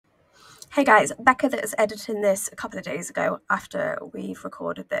Hey guys, Becca that's editing this a couple of days ago after we've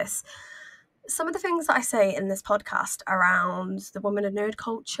recorded this. Some of the things that I say in this podcast around the Woman and Nerd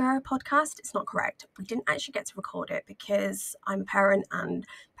Culture podcast, it's not correct. We didn't actually get to record it because I'm a parent and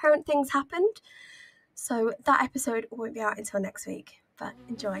parent things happened. So that episode won't be out until next week, but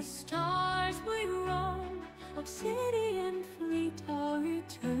enjoy. Stars we roam, obsidianfleet our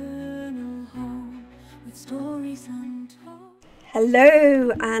eternal home, with stories untold.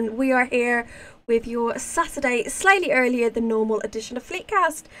 Hello, and we are here with your Saturday, slightly earlier than normal edition of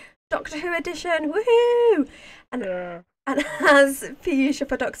Fleetcast, Doctor Who edition, woohoo! And as per usual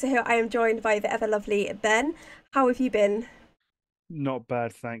for Doctor Who, I am joined by the ever lovely Ben. How have you been? Not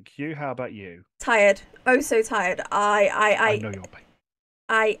bad, thank you. How about you? Tired. Oh, so tired. I know you're pain.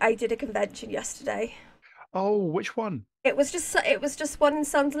 I did a convention yesterday. Oh, which one? It was just one in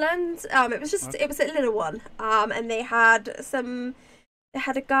Sunderland. It was a little one. And they had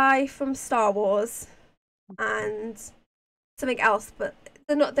a guy from Star Wars and something else, but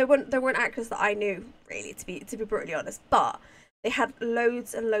they weren't actors that I knew really, to be brutally honest. But they had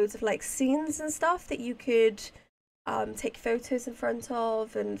loads and loads of like scenes and stuff that you could take photos in front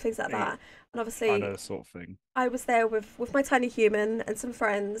of and things like that. And obviously I know, sort of thing. I was there with my tiny human and some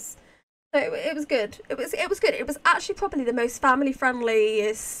friends. So it was good. It was good. It was actually probably the most family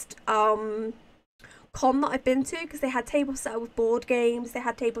friendliest con that I've been to, because they had tables set up with board games, they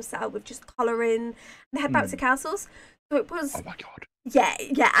had tables set up with just colouring, and they had bouncy castles. So it was. Oh my god. Yeah,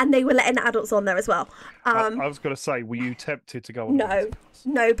 and they were letting adults on there as well. I was going to say, were you tempted to go on?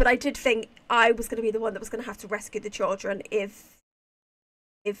 No, but I did think I was going to be the one that was going to have to rescue the children if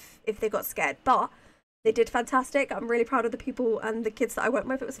they got scared. But they did fantastic. I'm really proud of the people and the kids that I went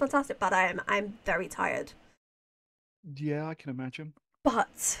with. It was fantastic, but I'm very tired. Yeah, I can imagine.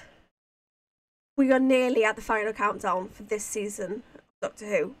 But we are nearly at the final countdown for this season of Doctor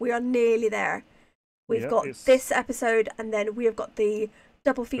Who. We are nearly there. We've got this episode, and then we have got the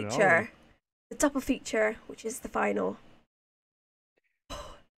double feature. The double feature, which is the final.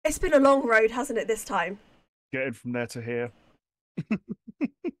 It's been a long road, hasn't it, this time? Getting from there to here.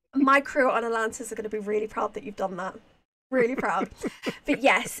 My crew on Atlantis are going to be really proud that you've done that. Really proud. But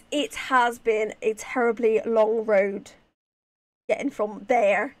yes, it has been a terribly long road getting from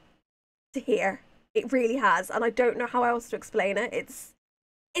there to here. It really has, and I don't know how else to explain it. It's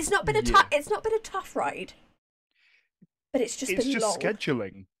not been a tough ride, but it's just been long. It's just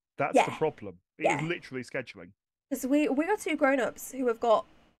scheduling. That's the problem. It's literally scheduling. Because we are two grown-ups who have got.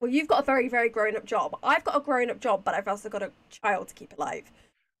 Well, you've got a very, very grown-up job. I've got a grown-up job, but I've also got a child to keep alive.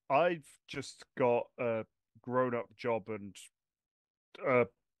 I've just got a grown-up job and a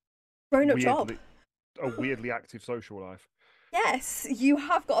weirdly active social life. Yes, you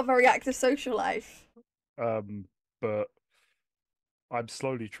have got a very active social life. But I'm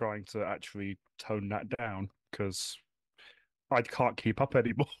slowly trying to actually tone that down because I can't keep up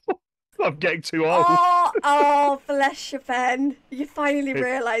anymore. I'm getting too old. Oh, bless you, Ben. You finally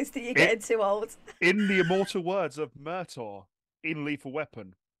realised that you're getting too old. In the immortal words of Murtaugh in Lethal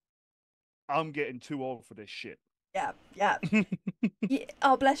Weapon, I'm getting too old for this shit. Yeah. Yeah,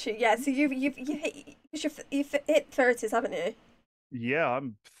 oh, bless you. Yeah, so you've hit 30s, haven't you? Yeah,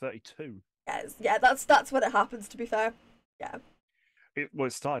 I'm 32. Yes, yeah, that's when it happens. To be fair, yeah. It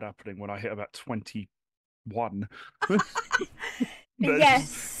started happening when I hit about 21. Yes.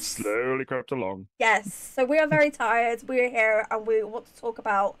 Slowly crept along. Yes. So we are very tired. We're here and we want to talk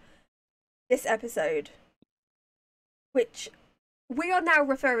about this episode, which we are now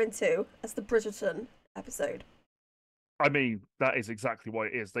referring to as the Bridgerton episode. I mean, that is exactly what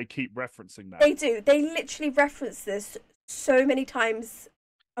it is. They keep referencing that. They do. They literally reference this so many times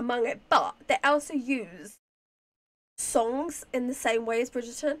among it, but they also use songs in the same way as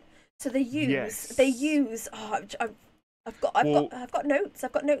Bridgerton. So they use. Oh, I've got notes.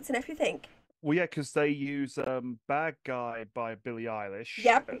 I've got notes and everything. Well, yeah, because they use "Bad Guy" by Billie Eilish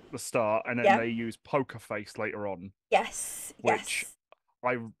at the start, and then they use "Poker Face" later on. Yes, which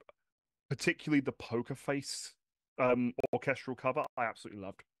I particularly the Poker Face orchestral cover I absolutely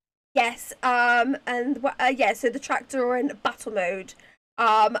loved. Yes, so the tracks are in battle mode.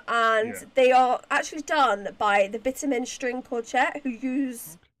 They are actually done by the Bitumen String Quartet, who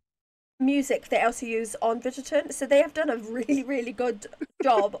use music they also use on Bridgerton. So they have done a really, really good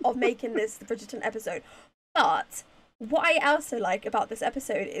job of making this the Bridgerton episode. But what I also like about this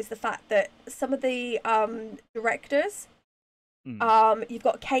episode is the fact that some of the directors, you've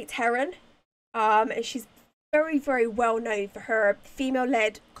got Kate Herron, and she's very, very well known for her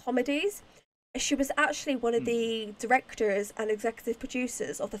female-led comedies. She was actually one of the directors and executive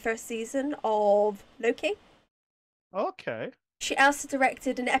producers of the first season of Loki. Okay. She also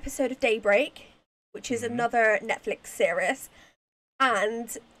directed an episode of Daybreak, which is another Netflix series.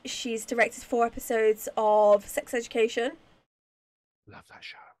 And she's directed 4 episodes of Sex Education. Love that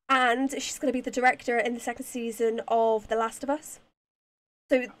show. And she's going to be the director in the 2nd season of The Last of Us.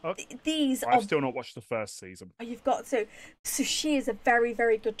 So these I've still not watched the 1st season. You've got to. So she is a very,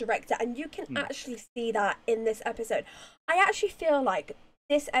 very good director, and you can actually see that in this episode. I actually feel like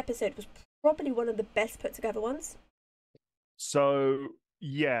this episode was probably one of the best put together ones. So,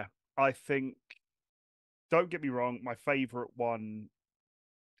 yeah, I think, don't get me wrong, my favourite one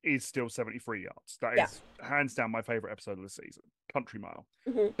is still 73 Yards. That is hands down my favourite episode of the season, Country Mile.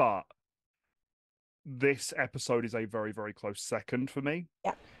 But this episode is a very, very close second for me.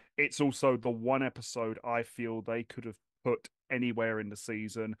 Yeah. It's also the one episode I feel they could have put anywhere in the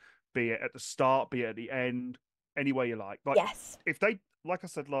season, be it at the start, be it at the end, anywhere you like. Like, yes. If they, like I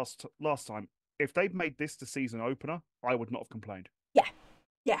said last time, if they'd made this the season opener, I would not have complained. Yeah.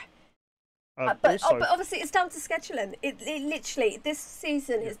 Yeah. But obviously it's down to scheduling. It literally, this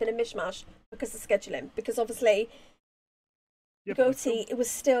season has been a mishmash because of scheduling. Because obviously, it was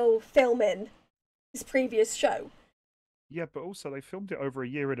still filming his previous show. Yeah, but also they filmed it over a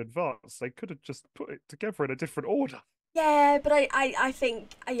year in advance. They could have just put it together in a different order. Yeah, but I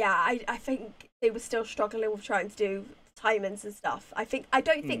think I think they were still struggling with trying to do timings and stuff. I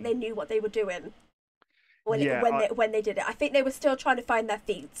don't think they knew what they were doing when they did it. I think they were still trying to find their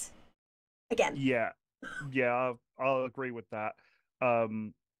feet again. Yeah, I'll agree with that.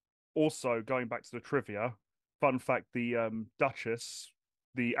 Also, going back to the trivia, fun fact: the Duchess,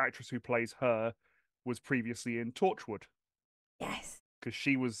 the actress who plays her, was previously in Torchwood. Yes. Because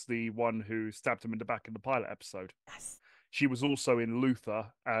she was the one who stabbed him in the back in the pilot episode. Yes. She was also in Luther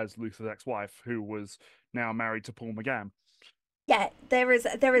as Luther's ex-wife, who was now married to Paul McGann. Yeah, there is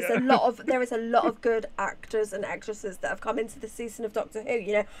a lot of good actors and actresses that have come into the season of Doctor Who.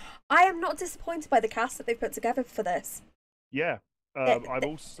 You know, I am not disappointed by the cast that they've put together for this. Yeah, I'm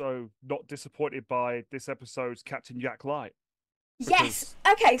also not disappointed by this episode's Captain Jack Light. Yes.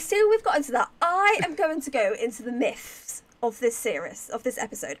 Okay, so we've got into that. I am going to go into the myths of this series, of this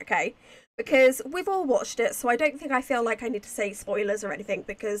episode, okay? Because we've all watched it, so I don't think I feel like I need to say spoilers or anything,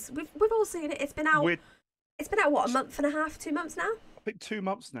 because we've all seen it. It's been out, what, a month and a half, 2 months now? I think 2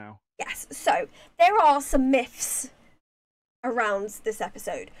 months now. Yes, so there are some myths around this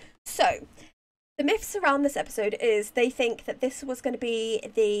episode. So, the myths around this episode is they think that this was going to be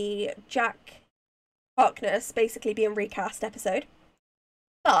the Jack Harkness basically being recast episode.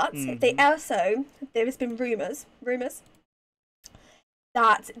 But they also, there has been rumours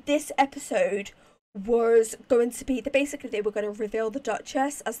that this episode was going to be, basically they were going to reveal the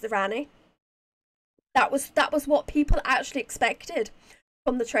Duchess as the Rani. That was what people actually expected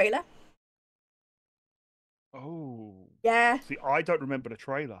from the trailer. Oh. Yeah. See, I don't remember the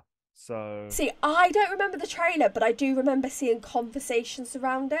trailer, so... See, I don't remember the trailer, but I do remember seeing conversations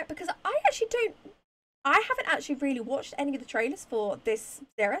around it, because I haven't actually really watched any of the trailers for this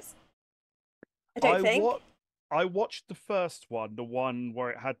series. I don't think. I watched the first one, the one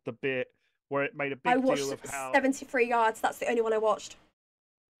where it had the bit where it made a big deal of how... I watched 73 Yards. That's the only one I watched.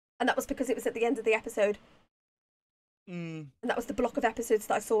 And that was because it was at the end of the episode. And that was the block of episodes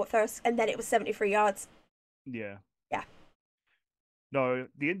that I saw at first. And then it was 73 Yards. Yeah. Yeah. No,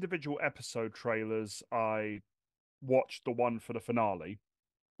 the individual episode trailers, I watched the one for the finale.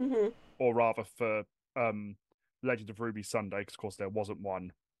 Or rather for Legend of Ruby Sunday, because of course there wasn't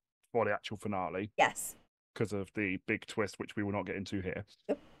one for the actual finale. Yes. Because of the big twist, which we will not get into here.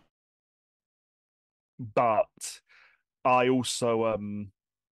 Yep. But I also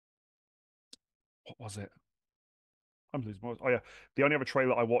what was it? I'm losing my... Oh yeah, the only other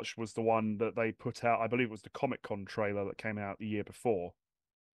trailer I watched was the one that they put out. I believe it was the Comic-Con trailer that came out the year before,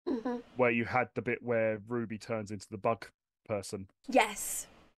 where you had the bit where Ruby turns into the bug person. Yes.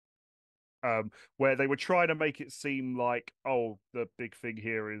 Where they were trying to make it seem like, oh, the big thing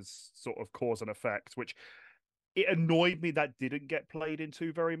here is sort of cause and effect, which it annoyed me that didn't get played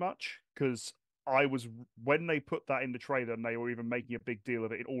into very much, because when they put that in the trailer and they were even making a big deal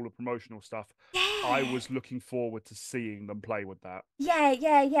of it in all the promotional stuff, I was looking forward to seeing them play with that.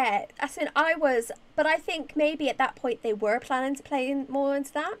 Yeah. But I think maybe at that point they were planning to play more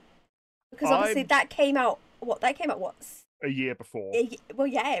into that, because obviously that came out a year before. Well,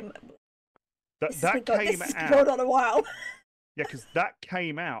 yeah. This has been going on a while. Yeah, because that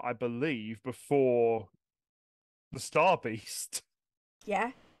came out, I believe, before the Star Beast.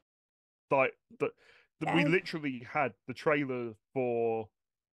 Yeah. Like we literally had the trailer for.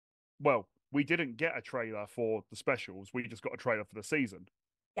 Well, we didn't get a trailer for the specials. We just got a trailer for the season.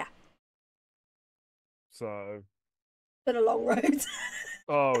 Yeah. So, been a long road.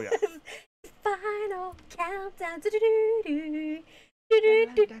 Oh yeah. Final countdown.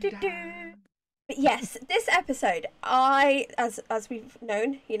 Do-do-do-do-do-do-do-do. But yes, this episode, as we've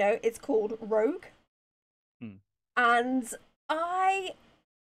known, it's called Rogue. And I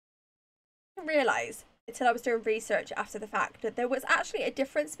didn't realise until I was doing research after the fact that there was actually a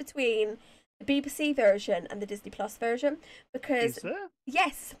difference between the BBC version and the Disney Plus version. Because Is there?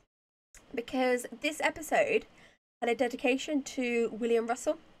 yes, because this episode had a dedication to William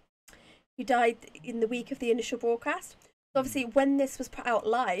Russell, who died in the week of the initial broadcast. So obviously, when this was put out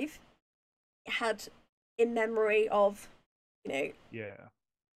live, it had in memory of, Yeah.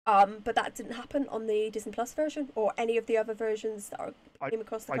 but that didn't happen on the Disney Plus version or any of the other versions that came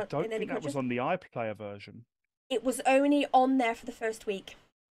across the I country. don't in any think that was country. on the iPlayer version. It was only on there for the first week,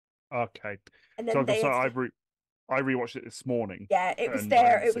 Okay. and then I rewatched it this morning. yeah, it was and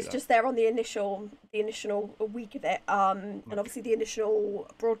there. I It didn't was see just there on the initial week of it. And obviously the initial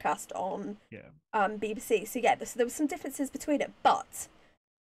broadcast on BBC. So yeah, there was some differences between it, but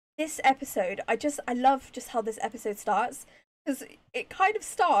this episode, I love just how this episode starts, because it kind of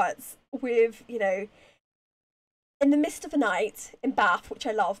starts with, in the mist of the night in Bath, which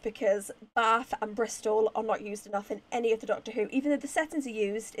I love because Bath and Bristol are not used enough in any of the Doctor Who. Even though the settings are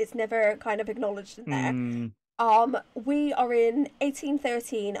used, it's never kind of acknowledged in there. We are in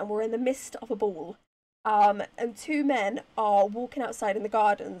 1813 and we're in the midst of a ball. And two men are walking outside in the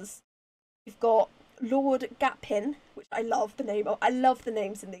gardens. We've got Lord Gapin, which I love the name of. I love the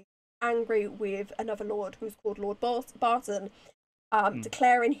names in these. Angry with another lord who's called Lord Barton,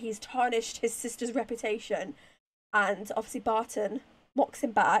 declaring he's tarnished his sister's reputation. And obviously Barton mocks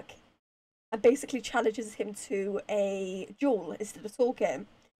him back and basically challenges him to a duel instead of talking.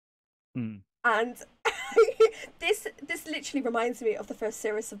 And this literally reminds me of the first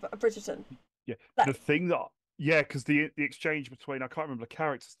series of Bridgerton. Yeah, the thing that because the exchange between, I can't remember the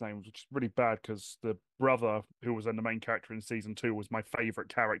character's name, which is really bad because the brother who was in the main character in season 2 was my favourite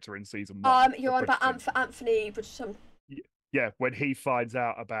character in season 1. You're on about Anthony Bridgerton. Yeah, when he finds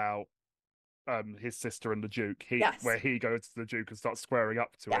out about his sister and the Duke, where he goes to the Duke and starts squaring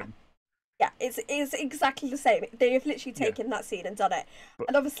up to him. Yeah, it's exactly the same. They have literally taken that scene and done it.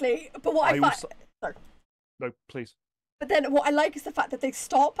 And obviously, but what I find... Sorry. No, please. But then what I like is the fact that they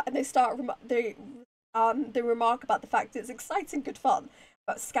stop and they start... They remark about the fact that it's exciting, good fun,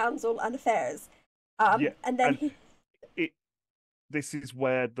 about scandal and affairs. And then this is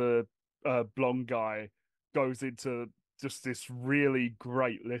where the blonde guy goes into just this really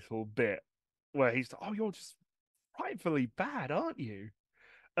great little bit where he's like, "Oh, you're just frightfully bad, aren't you?"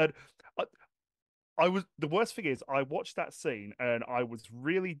 And the worst thing is, I watched that scene and I was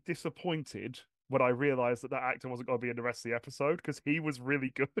really disappointed when I realised that actor wasn't going to be in the rest of the episode because he was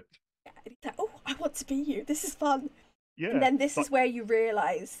really good. Yeah, and he's like, "Oh, I want to be you. This is fun." Yeah. And then this is where you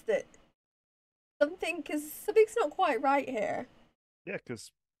realise that something's not quite right here. Yeah,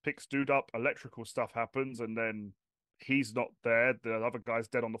 because picks dude up, electrical stuff happens, and then he's not there. The other guy's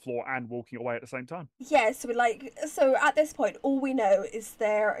dead on the floor and walking away at the same time. Yeah, so at this point, all we know is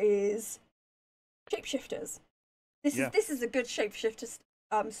there is shapeshifters. This is a good shapeshifter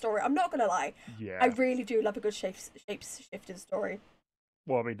story. I'm not gonna lie. Yeah. I really do love a good shapeshifter story.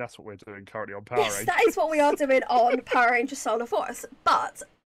 Well, I mean, that's what we're doing currently on Power Rangers. Yes, that is what we are doing on Power Rangers Solar Force. But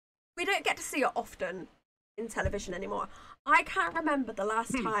we don't get to see it often in television anymore. I can't remember the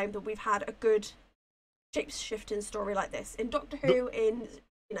last time that we've had a good shape-shifting story like this in Doctor Who.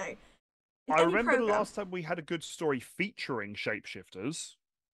 I remember the last time we had a good story featuring shapeshifters,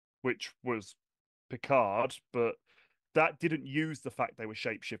 which was Picard, but that didn't use the fact they were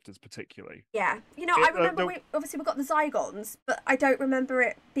shapeshifters particularly. Yeah, I remember we got the Zygons, but I don't remember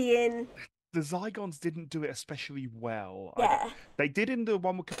it being. The Zygons didn't do it especially well. Yeah, they did in the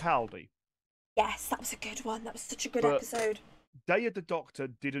one with Capaldi. Yes, that was a good one. That was such a good episode. Day of the Doctor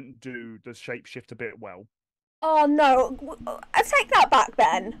didn't do the shapeshift a bit well. Oh no, I take that back,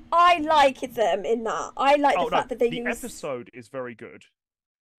 Ben. I liked them in that. I like the fact that they used... The episode is very good.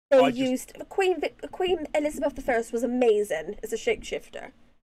 Used Queen Elizabeth I was amazing as a shapeshifter,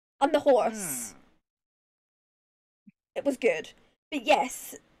 and the horse. It was good, but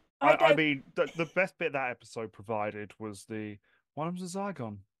yes, I mean the best bit that episode provided was one of them's a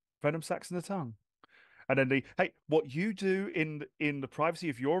Zygon, venom sacs in the tongue, and then what you do in the privacy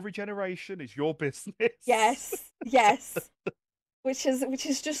of your regeneration is your business. Yes, which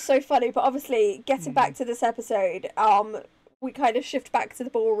is just so funny. But obviously, getting back to this episode, we kind of shift back to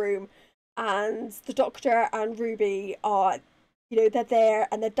the ballroom, and the Doctor and Ruby are, they're there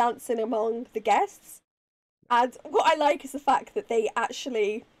and they're dancing among the guests. And what I like is the fact that they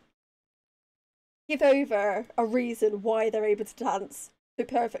actually give over a reason why they're able to dance so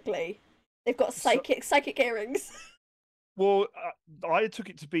perfectly. They've got psychic earrings. Well, I took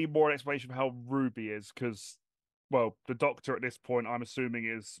it to be more an explanation of how Ruby is, because, well, the Doctor at this point, I'm assuming,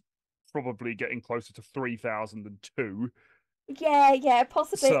 is probably getting closer to 3002. Yeah,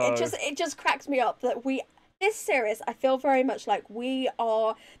 possibly. So It just cracks me up that this series, I feel very much like they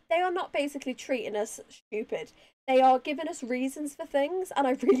are not basically treating us stupid. They are giving us reasons for things, and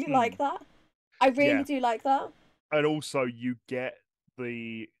I really like that. I really do like that. And also, you get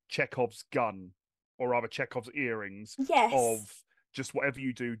the Chekhov's gun, or rather Chekhov's earrings, Yes. of just whatever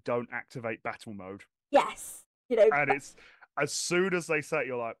you do, don't activate battle mode. Yes. You know, and it's as soon as they say it,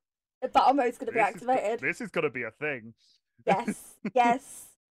 you're like, the battle mode's going to be activated. This is going to be a thing. Yes, yes.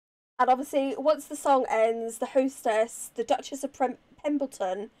 And obviously, once the song ends, the hostess, the Duchess of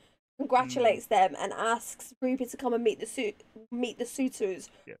Pemberton, congratulates them and asks Ruby to come and meet the suitors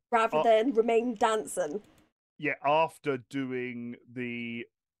rather than remain dancing. Yeah, after doing the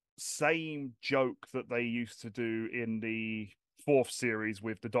same joke that they used to do in the 4th series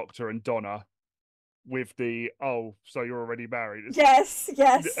with the Doctor and Donna, with the so you're already married. Yes.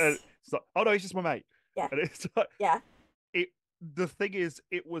 It's like, oh no, he's just my mate. Yeah. And it's like, yeah. The thing is,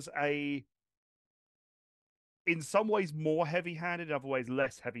 it was in some ways more heavy-handed, in other ways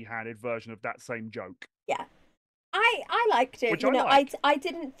less heavy-handed version of that same joke. Yeah. I liked it. Which I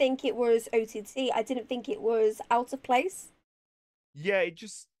didn't think it was OTT. I didn't think it was out of place. Yeah,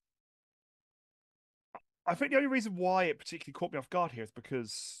 I think the only reason why it particularly caught me off guard here is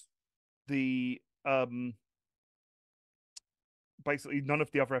because the basically none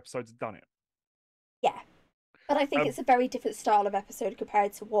of the other episodes had done it. Yeah. But I think it's a very different style of episode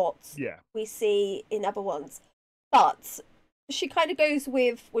compared to what we see in other ones. But she kind of goes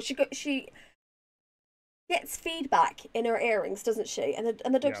with she gets feedback in her earrings, doesn't she? And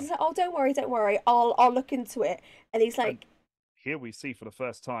the doctor's like, "Oh, don't worry, I'll look into it." And he's like, and here we see for the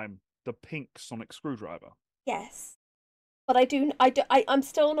first time the pink sonic screwdriver. Yes, but I'm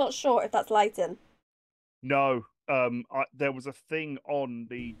still not sure if that's lighting. No, there was a thing on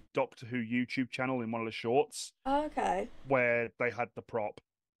the Doctor Who YouTube channel in one of the shorts. Okay. Where they had the prop,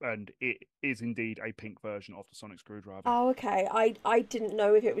 and it is indeed a pink version of the sonic screwdriver. Oh, okay. I didn't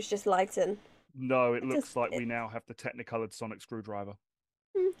know if it was just lighting. No, it looks like we now have the Technicolored sonic screwdriver.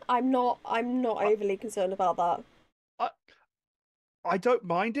 I'm not overly concerned about that. I don't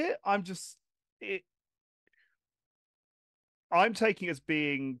mind it. I'm taking it as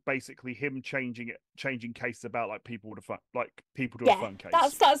being basically him changing cases about like people with a phone case.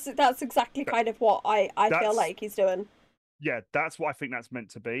 That's exactly kind of what I feel like he's doing. Yeah, that's what I think that's meant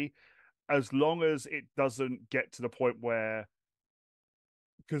to be. As long as it doesn't get to the point where,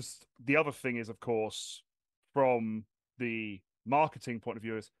 because the other thing is, of course, from the marketing point of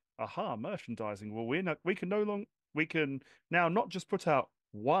view, is merchandising. Well, we can now not just put out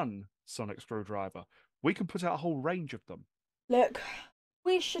one sonic screwdriver. We can put out a whole range of them. Look,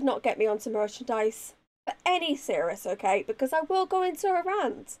 we should not get me onto merchandise for any series, okay? Because I will go into a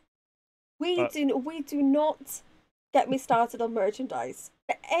rant. We do not get me started on merchandise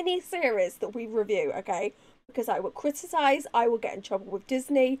for any series that we review, okay? Because I will criticize, I will get in trouble with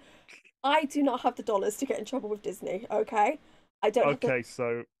Disney. I do not have the dollars to get in trouble with Disney, okay? I don't have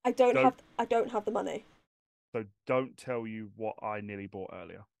the money. So don't tell you what I nearly bought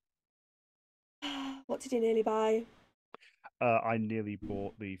earlier. What did you nearly buy? I nearly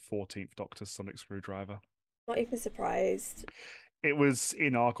bought the 14th Doctor sonic screwdriver. Not even surprised. It was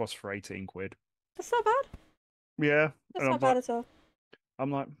in Argos for 18 quid. That's not bad. Yeah. That's not bad at all.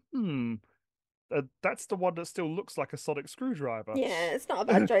 I'm like, that's the one that still looks like a sonic screwdriver. Yeah, it's not a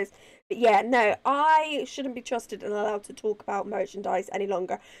bad choice. But yeah, no, I shouldn't be trusted and allowed to talk about merchandise any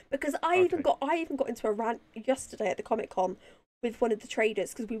longer, because I even got into a rant yesterday at the Comic-Con with one of the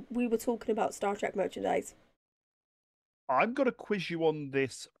traders, because we were talking about Star Trek merchandise. I'm going to quiz you on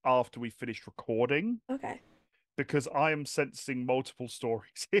this after we finish recording. Okay. Because I am sensing multiple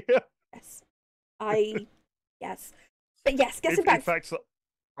stories here. Yes. Yes. But yes, getting back... In fact,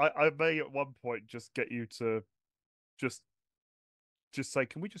 I may at one point just get you to just say,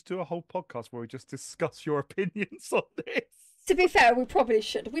 can we just do a whole podcast where we just discuss your opinions on this? To be fair, we probably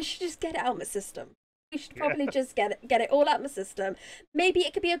should. We should just get it out of my system. We should probably just get it all out of my system. Maybe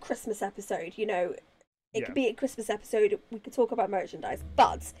it could be a Christmas episode, you know. It could be a Christmas episode. We could talk about merchandise,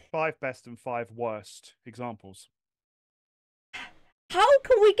 but 5 best and 5 worst examples. How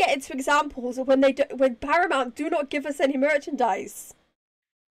can we get into examples when Paramount do not give us any merchandise?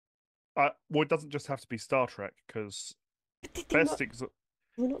 Well, it doesn't just have to be Star Trek, because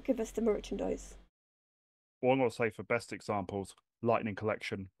will not give us the merchandise. Well, I'm going to say for best examples: Lightning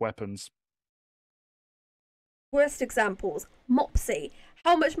Collection, weapons. Worst examples. Mopsy.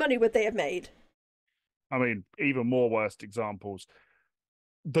 How much money would they have made? I mean, even more worst examples.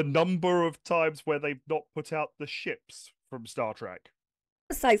 The number of times where they've not put out the ships from Star Trek.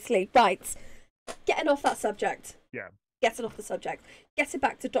 Precisely. Right. Getting off that subject. Yeah. Getting off the subject. Getting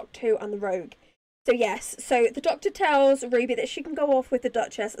back to Doctor Who and the Rogue. So yes, so the Doctor tells Ruby that she can go off with the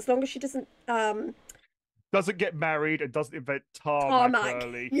Duchess as long as she doesn't get married and doesn't invent tarmac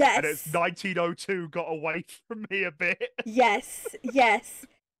early. Yes. And it's 1902 got away from me a bit. Yes, yes.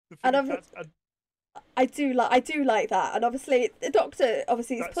 And I do like that, and obviously the Doctor is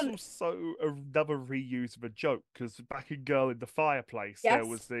also another reuse of a joke, because back in Girl in the Fireplace, there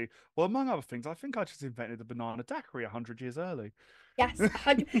was among other things, I think I just invented the banana daiquiri 100 years early. Yes,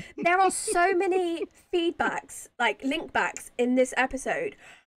 there are so many feedbacks, like link backs in this episode.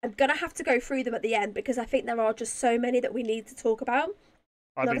 I'm gonna have to go through them at the end because I think there are just so many that we need to talk about.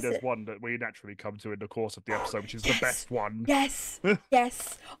 I mean, there's one that we naturally come to in the course of the episode, which is the best one. Yes,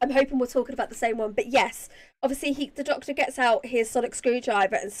 yes. I'm hoping we're talking about the same one. But yes, obviously the Doctor gets out his sonic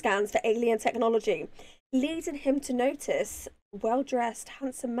screwdriver and scans for alien technology, leading him to notice a well-dressed,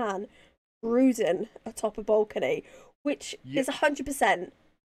 handsome man brooding atop a balcony, which is 100%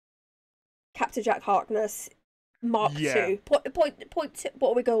 Captain Jack Harkness Mark II. Point two,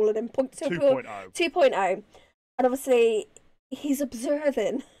 what are we calling him? 2.0. 2.0. And obviously he's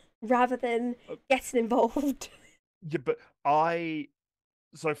observing rather than getting involved. Yeah, but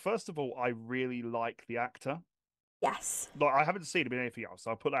so first of all, I really like the actor. Yes. Like, I haven't seen him in anything else,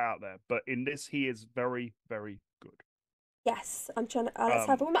 so I'll put that out there. But in this, he is very, very good. Yes, I'm trying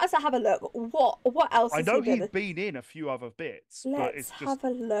to. We might as well have a look. What else? I know he's been in a few other bits. But it's just... have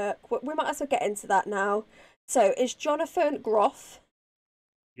a look. We might as well get into that now. So it's Jonathan Groff.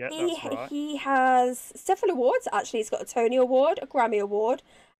 Yeah, that's right. He has several awards. Actually, he's got a Tony Award, a Grammy Award,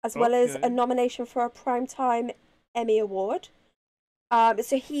 as well as a nomination for a Primetime Emmy Award.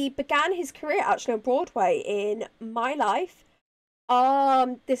 So he began his career actually on Broadway in My Life.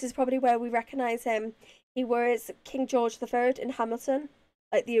 This is probably where we recognise him. He was King George III in Hamilton,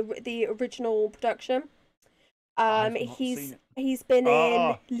 like the original production. He's been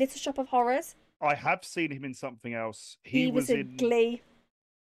in Little Shop of Horrors. I have seen him in something else. He was in Glee.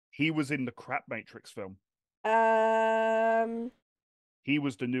 He was in the Crap Matrix film. He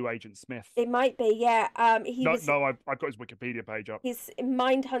was the new Agent Smith. It might be, yeah. I've got his Wikipedia page up. He's in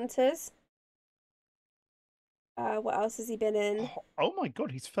Mindhunters. What else has he been in? Oh my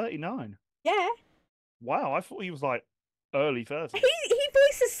god, he's 39. Yeah. Wow, I thought he was like early 30s. He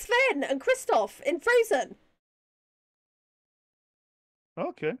voices Sven and Kristoff in Frozen.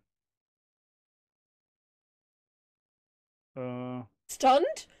 Okay.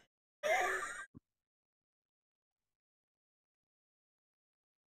 Stunned?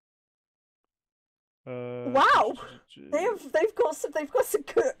 Wow, they've got some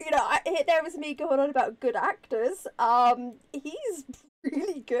good. There was me going on about good actors. He's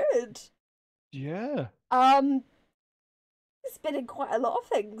really good. Yeah. He's been in quite a lot of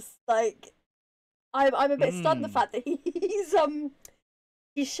things. Like, I'm a bit stunned the fact that he's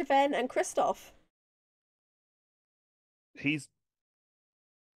Sven and Kristoff. He's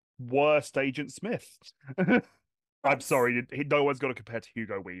worst Agent Smith. I'm sorry, no one's got to compare to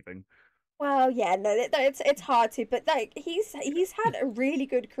Hugo Weaving. Well, yeah, no, it's hard to, but like he's had a really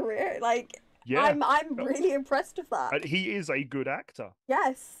good career. Like, yeah, I'm really impressed with that. And he is a good actor.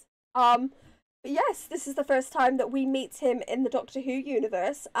 Yes. But yes, this is the first time that we meet him in the Doctor Who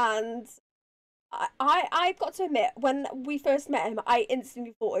universe, and I've got to admit, when we first met him, I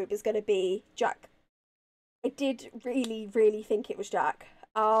instantly thought it was going to be Jack. I did really, really think it was Jack.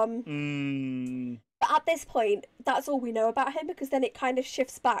 But at this point, that's all we know about him, because then it kind of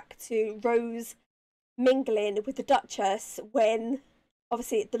shifts back to Rose mingling with the Duchess when,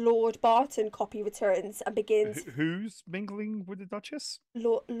 obviously, the Lord Barton copy returns and begins... Who's mingling with the Duchess?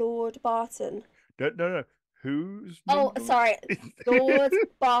 Lord Barton. No. Who's mingling? Oh, sorry. Lord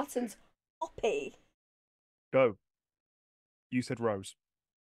Barton's copy. No. You said Rose.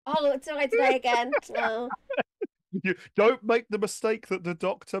 Oh, did I today again? No. You don't make the mistake that the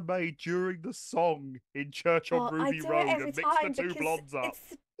Doctor made during the song in Church on Ruby Road and mix the two blondes up.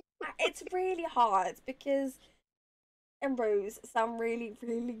 It's really hard because and Rose sound really,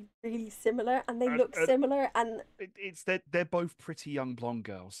 really, really similar, and they look similar, and they're both pretty young blonde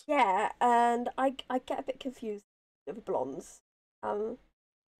girls. Yeah, and I get a bit confused with blondes. But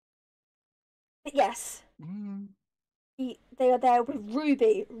yes, they are there with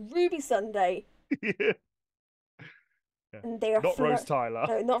Ruby Sunday. Yeah. And they are not Rose Tyler.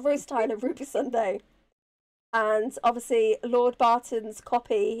 No, not Rose Tyler. Ruby Sunday, and obviously Lord Barton's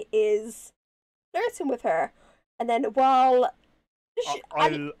copy is flirting with her. And then while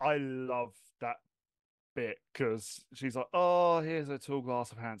I love that bit because she's like, "Oh, here's a tall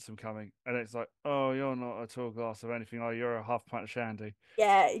glass of handsome coming," and it's like, "Oh, you're not a tall glass of anything. Oh, you're a half pint of shandy."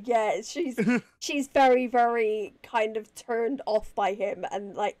 yeah, she's very, very kind of turned off by him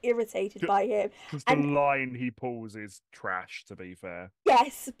and like irritated by him. Because the And line he pulls is trash, to be fair.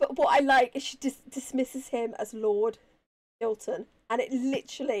 yes, but what I like is she dismisses him as Lord Hilton, and it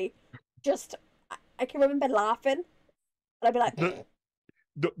literally just I can remember laughing, and I'd be like,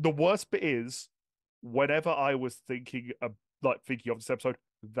 The worst bit is whenever I was thinking of this episode,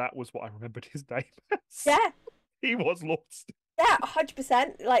 that was what I remembered his name as. yeah, He was Lord. yeah,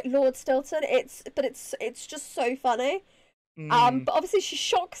 100%, like Lord Stilton. It's just so funny. But obviously she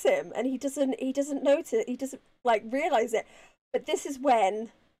shocks him, and he doesn't notice, he doesn't like realize it. But this is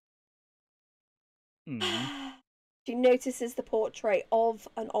when she notices the portrait of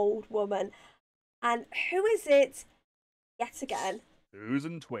an old woman, and who is it? Yet again,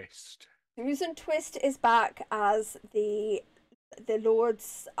 Susan Twist. Susan Twist is back as the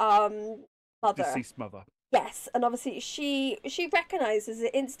Lord's mother. Deceased mother. Yes, and obviously she recognizes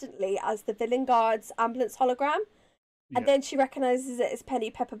it instantly as the Villain Guard's ambulance hologram, and then she recognizes it as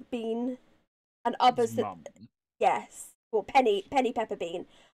Penny Pepperbean and others that yes, well Penny Pepperbean,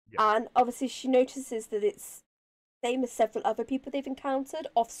 and obviously she notices that it's the same as several other people they've encountered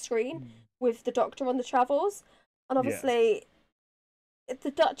off screen with the Doctor on the travels, and obviously.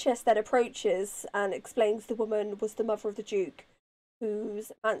 The Duchess then approaches and explains the woman was the mother of the Duke,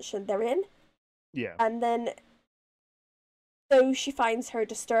 whose mansion they're in. Yeah. And then, though she finds her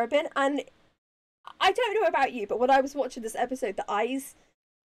disturbing, and I don't know about you, but when I was watching this episode, the eyes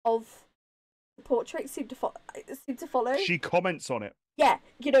of the portrait seemed to follow. She comments on it. Yeah,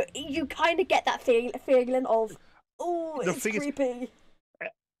 you kind of get that feeling of, oh, it's creepy.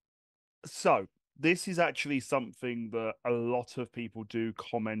 So, this is actually something that a lot of people do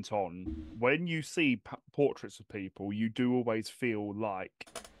comment on. When you see portraits of people, you do always feel like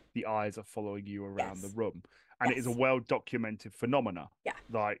the eyes are following you around the room. And it is a well-documented phenomena. Yeah.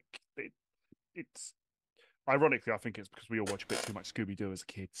 Like, it's... Ironically, I think it's because we all watch a bit too much Scooby-Doo as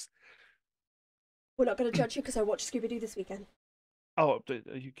kids. We're not going to judge you because I watched Scooby-Doo this weekend. Oh,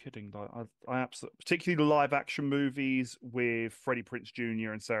 are you kidding? I absolutely, particularly the live action movies with Freddie Prinze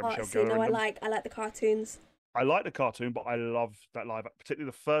Jr. and Sarah Michelle Gellar. No, I like the cartoons. I like the cartoon, but I love that particularly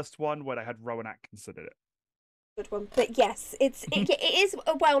the first one where they had Rowan Atkinson in it. Good one, but yes, it is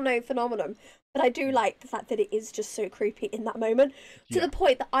a well-known phenomenon. But I do like the fact that it is just so creepy in that moment to the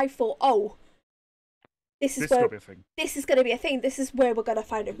point that I thought, oh, this is going to be a thing. This is where we're going to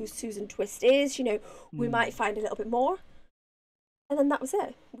find out who Susan Twist is. We might find a little bit more. And then that was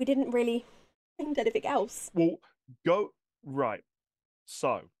it. We didn't really find anything else. Well,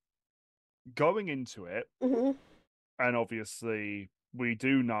 so, going into it, and obviously we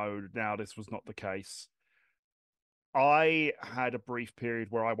do know now this was not the case. I had a brief period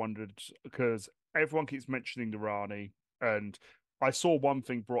where I wondered, because everyone keeps mentioning the Rani, and I saw one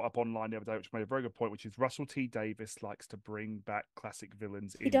thing brought up online the other day which made a very good point, which is Russell T Davies likes to bring back classic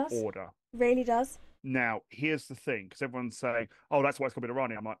villains in order. Really does. Now, here's the thing, because everyone's saying, oh, that's why it's going to be the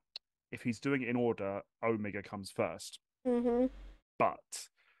Rani. I'm like, if he's doing it in order, Omega comes first. But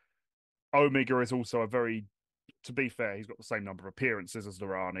Omega is also to be fair, he's got the same number of appearances as the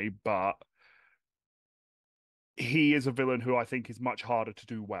Rani, but he is a villain who I think is much harder to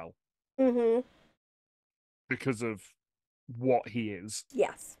do well. Because of what he is.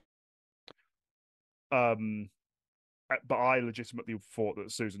 Yes. But I legitimately thought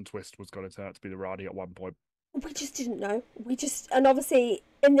that Susan Twist was going to turn out to be the Rani at one point. We just didn't know. And obviously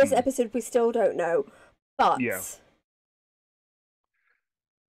in this episode we still don't know. But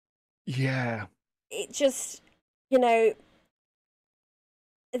yeah. It just, and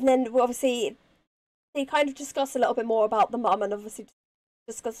then obviously they kind of discuss a little bit more about the mum, and obviously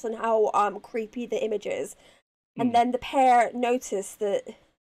discussing how creepy the image is. And then the pair notice that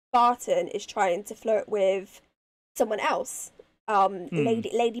Barton is trying to flirt with someone else.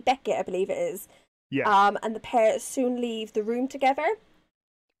 Lady Beckett, I believe it is. Yeah. And the pair soon leave the room together.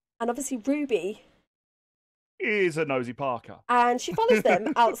 And obviously Ruby is a nosy Parker. And she follows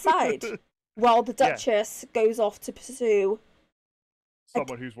them outside while the Duchess goes off to pursue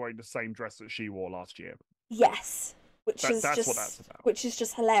someone who's wearing the same dress that she wore last year. Yes. That's what that's about. Which is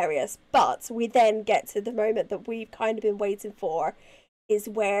just hilarious. But we then get to the moment that we've kind of been waiting for, is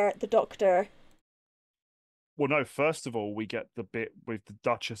where the Doctor... Well, no, first of all, we get the bit with the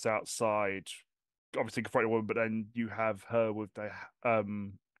Duchess outside, obviously confronting a woman, but then you have her with the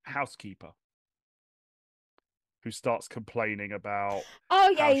housekeeper, who starts complaining about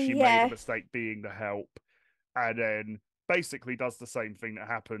how she made a mistake being the help. and then basically does the same thing that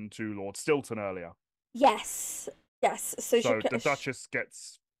happened to Lord Stilton earlier. Yes. Yes. So the Duchess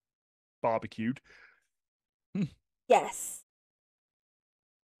gets barbecued. Yes.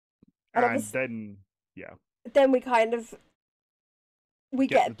 And then, yeah. Then we kind of we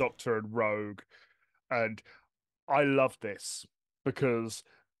get the Doctor and Rogue, and I love this because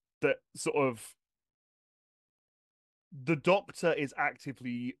the sort of the Doctor is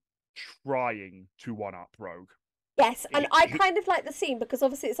actively trying to one up Rogue. Yes, and I kind of like the scene because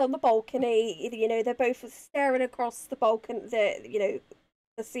obviously it's on the balcony. You know, they're both staring across the balcony,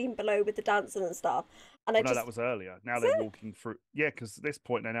 the scene below with the dancing and stuff. And no, that was earlier. Now they're walking through. Yeah, because at this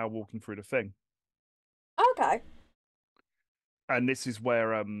point they're now walking through the thing. Okay. And this is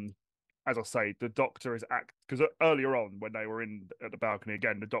where, as I say, the Doctor is because earlier on when they were at the balcony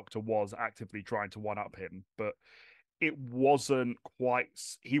again, the Doctor was actively trying to one up him, but it wasn't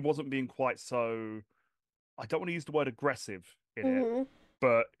quite. He wasn't being quite so. I don't want to use the word aggressive in it,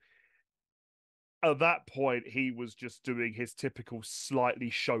 but at that point he was just doing his typical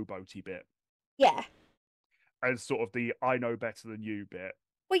slightly showboaty bit. Yeah. And sort of the I know better than you bit.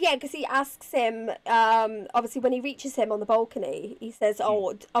 Well, yeah, because he asks him, obviously when he reaches him on the balcony, he says,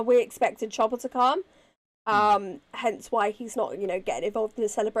 oh, are we expecting trouble to come? Hence why he's not, getting involved in the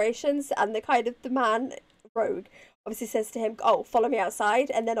celebrations. And the man, Rogue, obviously says to him, oh, follow me outside.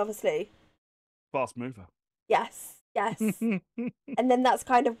 And then obviously... Fast mover. Yes. And then that's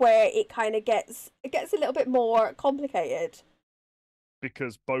kind of where it gets a little bit more complicated.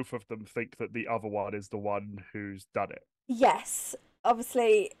 Because both of them think that the other one is the one who's done it. Yes,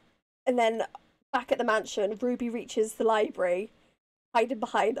 obviously. And then back at the mansion, Ruby reaches the library, hiding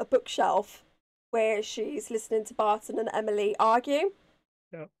behind a bookshelf where she's listening to Barton and Emily argue.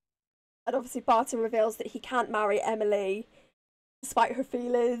 Yeah. And obviously Barton reveals that he can't marry Emily despite her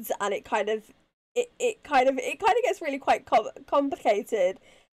feelings, and it kind of gets really quite complicated.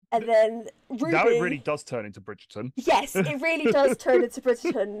 And then Ruby... Now it really does turn into Bridgerton. Yes, it really does turn into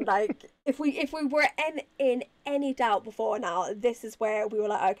Bridgerton. Like, if we were in any doubt before now, this is where we were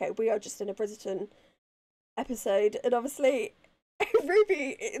like, okay, we are just in a Bridgerton episode. And obviously,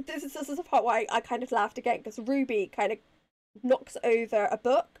 Ruby, this is the part why I kind of laughed again, because Ruby kind of knocks over a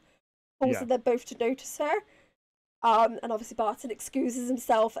book, causing them both to notice her. And obviously Barton excuses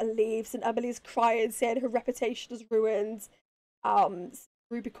himself and leaves, and Emily's crying, saying her reputation is ruined.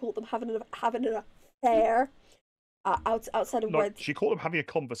 Ruby called them having an affair outside of where... She called them having a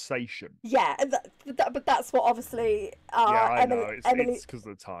conversation. Yeah, but that's what obviously I know. It's because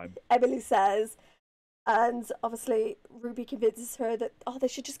of the time. Emily says, and obviously Ruby convinces her that they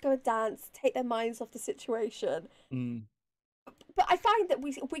should just go and dance, take their minds off the situation. But I find that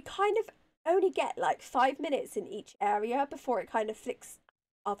we kind of only get like 5 minutes in each area before it kind of flicks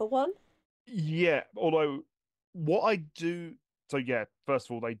the other one. Yeah, although what I do... So yeah, first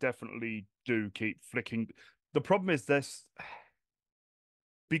of all, they definitely do keep flicking. The problem is this,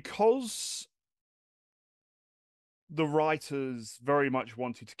 because the writers very much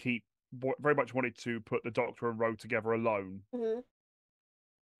wanted to put the Doctor and Rogue together alone.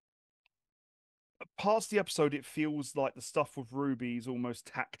 Past the episode, it feels like the stuff with Ruby is almost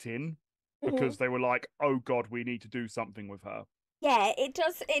tacked in because they were like, "Oh God, we need to do something with her." Yeah, it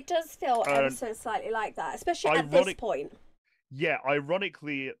does. It does feel ever so slightly like that, especially at this point. Yeah,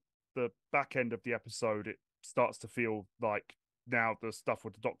 ironically, at the back end of the episode, it starts to feel like now the stuff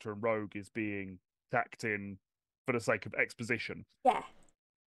with the Doctor and Rogue is being tacked in for the sake of exposition. Yeah.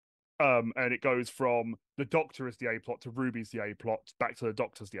 And it goes from the Doctor is the A plot to Ruby's the A plot, back to the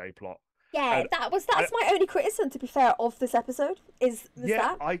Doctor's the A plot. Yeah, and that's my only criticism, to be fair, of this episode.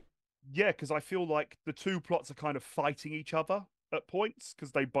 Because I feel like the two plots are kind of fighting each other at points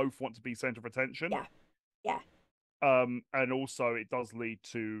because they both want to be center of attention. Yeah. And also it does lead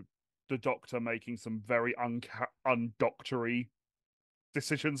to the Doctor making some very undoctory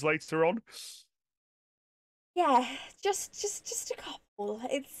decisions later on. Yeah, just a couple.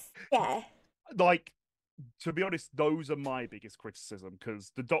 It's Like, to be honest, those are my biggest criticism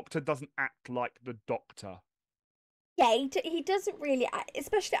because the Doctor doesn't act like the Doctor. Yeah, he doesn't really act,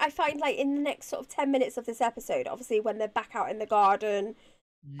 especially I find like in the next sort of 10 minutes of this episode, obviously when they're back out in the garden.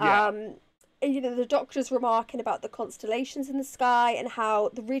 The Doctor's remarking about the constellations in the sky and how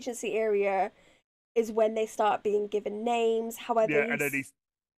the Regency area is when they start being given names. However, and then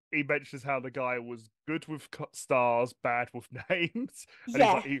he mentions how the guy was good with stars, bad with names.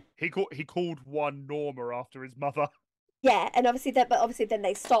 And he called one Norma after his mother. Yeah, and obviously then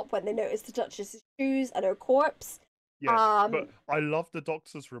they stop when they notice the Duchess's shoes and her corpse. Yeah, but I love the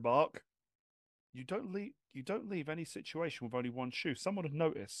Doctor's remark. You don't leave any situation with only one shoe. Someone would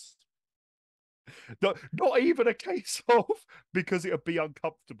notice. Not even a case of because it would be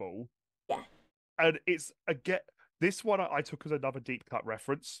uncomfortable. Yeah. And it's again, this one I took as another deep cut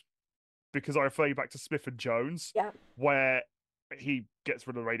reference because I refer you back to Smith and Jones, Yeah. where he gets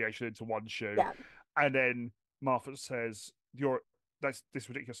rid of the radiation into one shoe, Yeah. and then Martha says, That's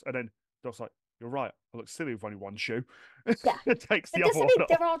ridiculous," and then Doc's like, "You're right. I look silly with only one shoe." Yeah. It takes But the this, other I mean, one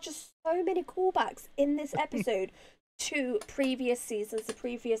there off. are just so many callbacks in this episode to previous seasons, to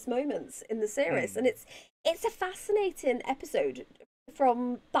previous moments in the series, and it's a fascinating episode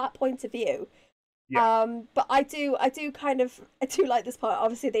from that point of view. Yeah. But I do like this part.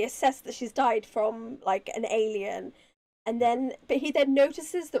 Obviously, they assess that she's died from like an alien, and then but he then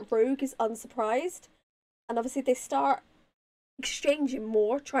notices that Rogue is unsurprised, and obviously they start exchanging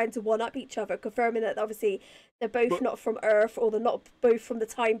more, trying to one up each other, confirming that obviously they're both not from Earth, or they're not both from the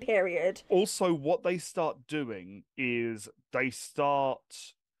time period. Also, what they start doing is they start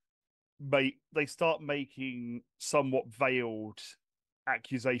making somewhat veiled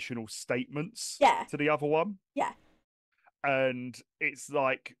accusational statements Yeah. to the other one. Yeah. And it's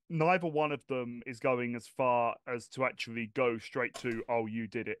like neither one of them is going as far as to actually go straight to, "Oh, you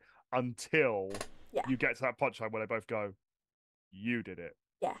did it," until you get to that punchline where they both go, "You did it."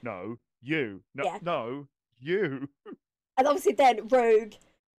 Yeah. No, you. No, Yeah. no, you. And obviously then Rogue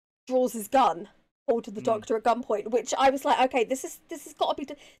draws his gun, holding the Doctor at gunpoint, which I was like, okay, this has got to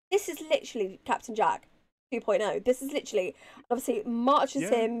be, this is literally Captain Jack 2.0. This is literally, obviously marches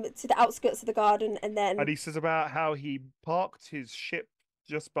him to the outskirts of the garden, and then... And he says about how he parked his ship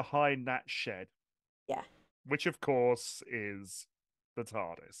just behind that shed. Yeah. Which, of course, is the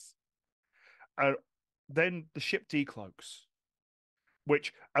TARDIS. Then the ship decloaks.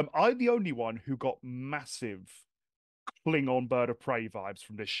 Which, am I the only one who got massive Klingon Bird of Prey vibes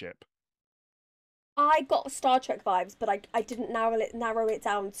from this ship? I got Star Trek vibes, but I didn't narrow it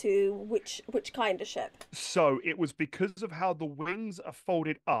down to which kind of ship. So it was because of how the wings are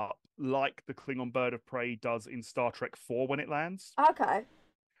folded up, like the Klingon Bird of Prey does in Star Trek 4 when it lands. Okay.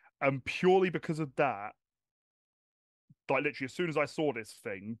 And purely because of that, like literally as soon as I saw this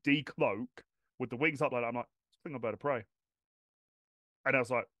thing decloak with the wings up like that, I'm like, "It's Klingon Bird of Prey." And I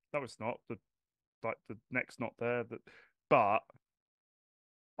was like, "No, it's not. The neck's not there." But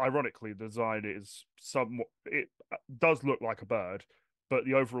ironically, the design is somewhat. It does look like a bird, but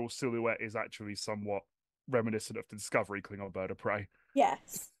the overall silhouette is actually somewhat reminiscent of the Discovery Klingon Bird of Prey.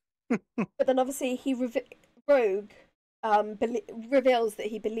 Yes. But then obviously Rogue reveals that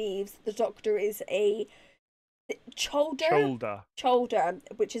he believes the Doctor is a Cholder,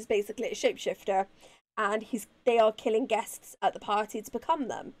 which is basically a shapeshifter, and they are killing guests at the party to become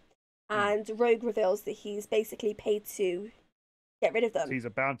them. And Rogue reveals that he's basically paid to get rid of them. So he's a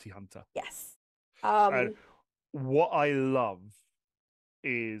bounty hunter. Yes. And what I love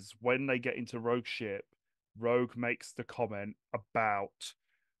is when they get into Rogue's ship, Rogue makes the comment about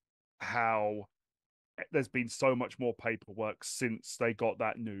how there's been so much more paperwork since they got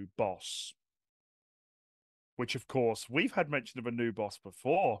that new boss. Which, of course, we've had mention of a new boss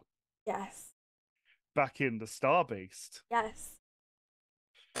before. Yes. Back in the Star Beast. Yes.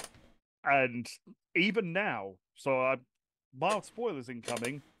 And even now, so mild spoilers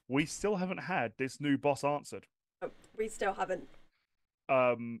incoming, we still haven't had this new boss answered. We still haven't.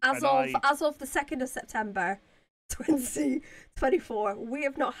 As of the 2nd of September 2024, we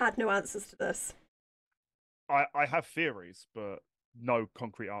have not had no answers to this. I have theories, but no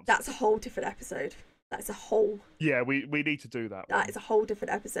concrete answers. That's a whole different episode. That's a whole... Yeah, we need to do that. That is a whole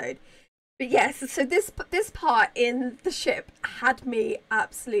different episode. But yes, so this part in the ship had me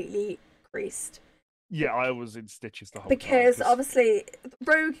absolutely creased. Yeah, I was in stitches the whole time. Because obviously,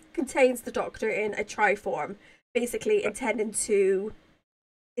 Rogue contains the Doctor in a triform, basically intending to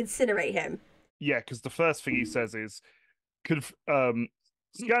incinerate him. Yeah, because the first thing he says is,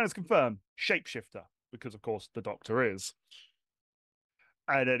 scanners confirm, shapeshifter, because of course the Doctor is.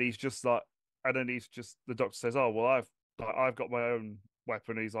 And then he's just like, the Doctor says, "Oh, well, I've got my own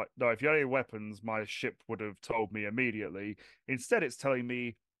weapon." And he's like, "No, if you had any weapons, my ship would have told me immediately. Instead, it's telling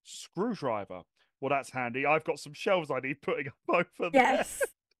me screwdriver. Well, that's handy. I've got some shelves I need putting up over there." Yes.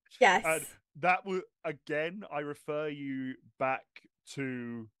 Yes. And that was, again, I refer you back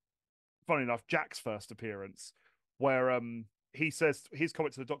to, funny enough, Jack's first appearance, where he says, his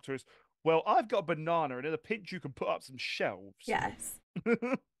comment to the Doctor is, "Well, I've got a banana, and in a pinch you can put up some shelves." Yes.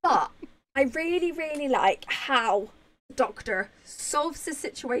 But I really, really like how the Doctor solves the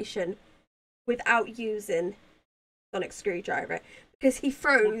situation without using sonic screwdriver, because he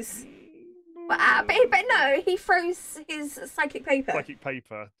throws... but no, he throws his psychic paper. Psychic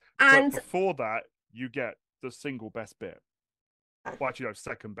paper. And but before that, you get the single best bit. Well, actually, no,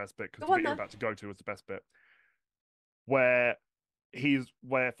 second best bit, because Go the on bit you're then. about to go to was the best bit. Where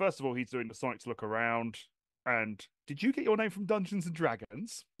first of all he's doing the Sonic to look around, and did you get your name from Dungeons and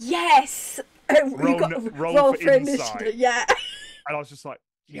Dragons? Yes! Oh, you got Roll roll for for insight. initiative, yeah. And I was just like,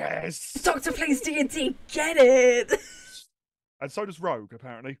 yes. Doctor plays D&D, get it! And so does Rogue,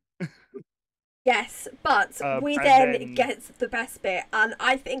 apparently. Yes, but we then get the best bit, and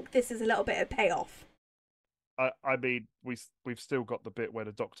I think this is a little bit of payoff. I mean, we've still got the bit where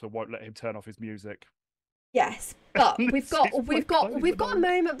the Doctor won't let him turn off his music. Yes, but we've got a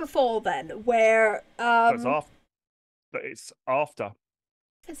moment before then where it's after.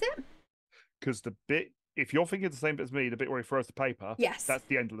 Is it? Because the bit, if you're thinking the same bit as me, the bit where he throws the paper, yes, that's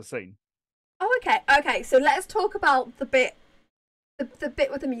the end of the scene. Oh, okay. So let's talk about the bit with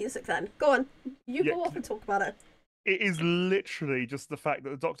the music then. Go on, go off and talk about it. It is literally just the fact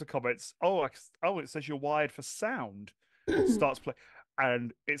that the Doctor comments, "Oh, it says you're wired for sound." Starts play,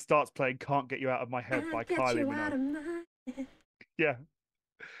 and it starts playing "Can't Get You Out of My Head" by Kylie Minogue. Yeah,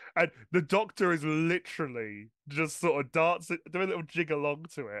 and the Doctor is literally just sort of dancing, doing a little jig along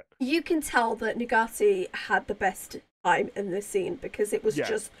to it. You can tell that Nagati had the best time in this scene because it was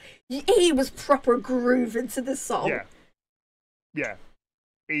just he was proper grooving to the song. Yeah,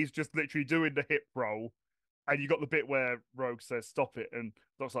 he's just literally doing the hip roll. And you got the bit where Rogue says, "Stop it," and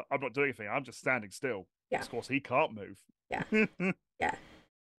Doc's like, "I'm not doing anything. I'm just standing still." Yeah. Of course, he can't move. Yeah. Yeah.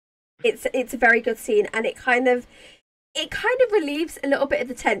 It's a very good scene, and it kind of relieves a little bit of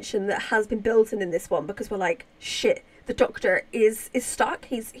the tension that has been building in this one because we're like, shit, the Doctor is stuck.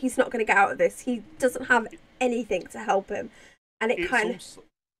 He's not going to get out of this. He doesn't have anything to help him, and it kind of.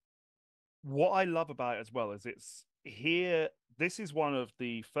 What I love about it as well is it's here. This is one of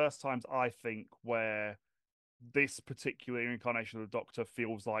the first times I think where this particular incarnation of the Doctor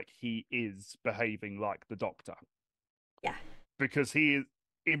feels like he is behaving like the Doctor. Yeah. Because he is,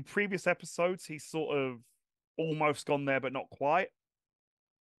 in previous episodes, he's sort of almost gone there, but not quite.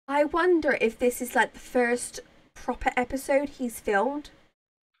 I wonder if this is like the first proper episode he's filmed.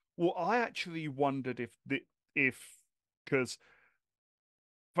 Well, I actually wondered because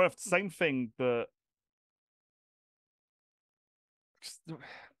for the same thing that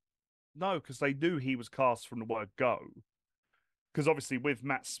no, because they knew he was cast from the word go. Because obviously, with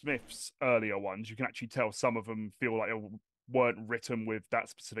Matt Smith's earlier ones, you can actually tell some of them feel like they weren't written with that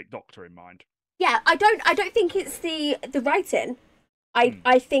specific Doctor in mind. Yeah, I don't think it's the writing.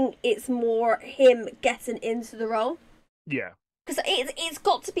 I think it's more him getting into the role. Yeah. Because it's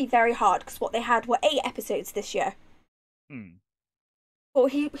got to be very hard. Because what they had were 8 episodes this year. Well,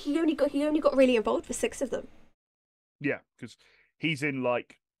 he only got really involved for 6 of them. Yeah, because he's in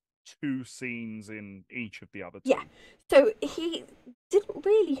like 2 scenes in each of the other 2. Yeah, so he didn't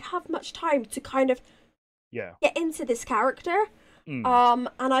really have much time to kind of get into this character. And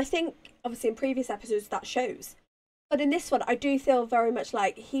I think obviously in previous episodes that shows, but in this one I do feel very much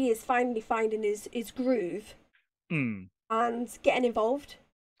like he is finally finding his groove and getting involved.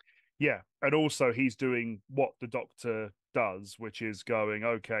 Yeah, and also he's doing what the Doctor does, which is going,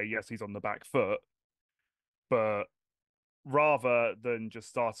 okay, yes, he's on the back foot, but rather than just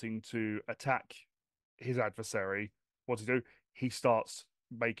starting to attack his adversary, what to do? He starts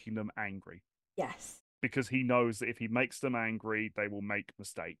making them angry. Yes. Because he knows that if he makes them angry, they will make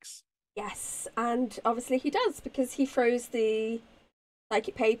mistakes. Yes, and obviously he does because he throws the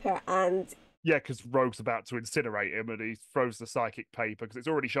psychic paper and... Yeah, because Rogue's about to incinerate him and he throws the psychic paper because it's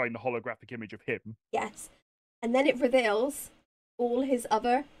already showing the holographic image of him. Yes, and then it reveals all his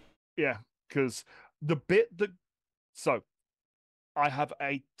other... Yeah, because the bit that... So, I have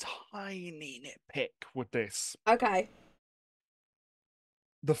a tiny nitpick with this. Okay.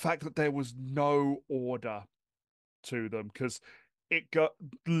 The fact that there was no order to them, because it got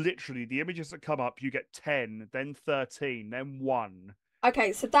literally the images that come up, you get 10, then 13, then 1.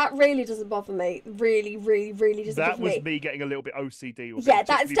 Okay, so that really doesn't bother me. Really, really, really doesn't bother me. That was me getting a little bit OCD. Yeah,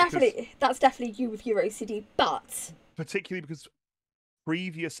 that's definitely you with your OCD, but... Particularly because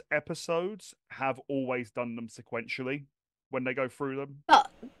previous episodes have always done them sequentially when they go through them. But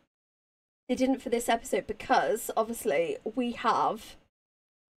they didn't for this episode because, obviously, we have...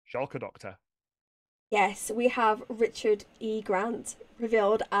 Shulker Doctor. Yes, we have Richard E. Grant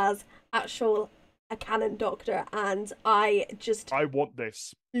revealed as a canon Doctor, and I want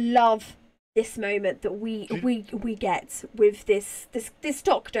this. Love this moment that we get with this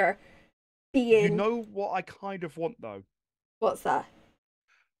Doctor being... You know what I kind of want, though? What's that?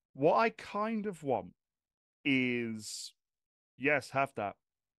 What I kind of want is... Yes, have that.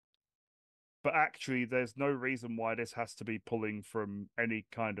 But actually, there's no reason why this has to be pulling from any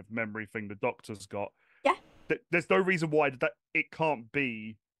kind of memory thing the Doctor's got. Yeah. there's no reason why that it can't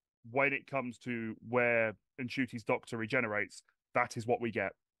be when it comes to where Nshuti's doctor regenerates. That is what we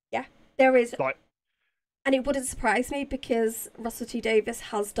get. Yeah, there is. Like, and it wouldn't surprise me because Russell T Davies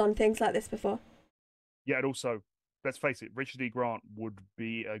has done things like this before. Yeah, and also, let's face it, Richard E. Grant would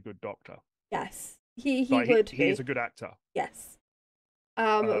be a good doctor. Yes, he like, would. He is a good actor. Yes.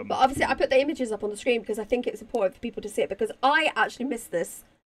 But obviously, I put the images up on the screen because I think it's important for people to see it because I actually missed this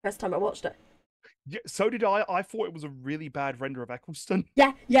first time I watched it. Yeah, so did I. I thought it was a really bad render of Eccleston.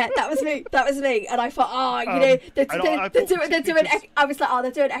 Yeah, that was me. That was me. And I thought, they're doing. I was like,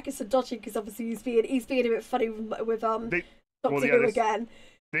 they're doing Eccleston dodgy because obviously he's being a bit funny with Doctor Who again.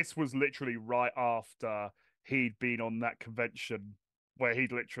 This was literally right after he'd been on that convention where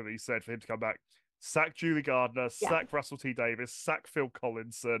he'd literally said for him to come back, sack Julie Gardner, sack Russell T Davies, sack Phil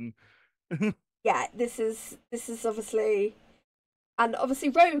Collinson. Yeah, this is obviously. And obviously,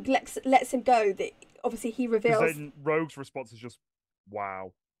 Rogue lets him go. That obviously he reveals. Then Rogue's response is just,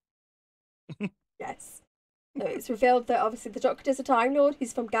 "Wow." Yes. So it's revealed that obviously the Doctor's a Time Lord.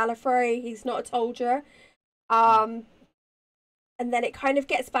 He's from Gallifrey. He's not a Tolger. And then it kind of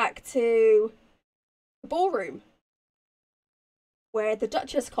gets back to the ballroom, where the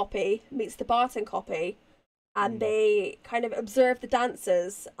Duchess copy meets the Barton copy, and they kind of observe the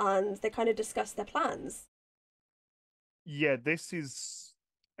dancers and they kind of discuss their plans. Yeah, this is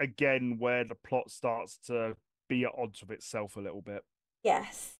again where the plot starts to be at odds with itself a little bit.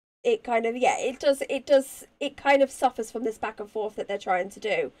 Yes, it kind of it kind of suffers from this back and forth that they're trying to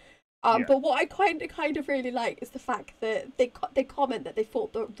do. But what I kind of really like is the fact that they comment that they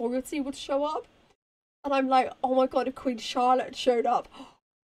thought that royalty would show up, and I'm like, oh my god, if Queen Charlotte showed up,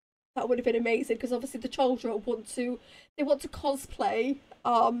 that would have been amazing because obviously the children want to cosplay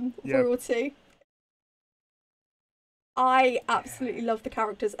royalty. I absolutely love the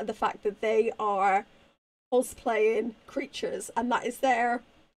characters and the fact that they are cosplaying creatures, and that is their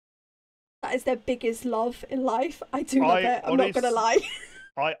biggest love in life. I do love it. I'm not gonna lie.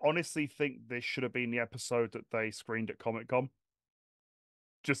 I honestly think this should have been the episode that they screened at Comic-Con,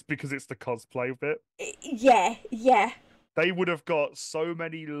 just because it's the cosplay bit. Yeah. They would have got so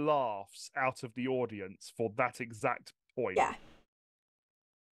many laughs out of the audience for that exact point. Yeah.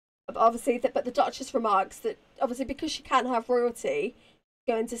 Obviously, but the Duchess remarks that obviously because she can't have royalty,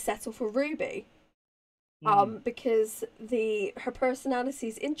 going to settle for Ruby, because her personality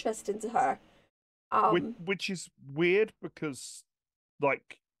is interesting to her, which is weird because,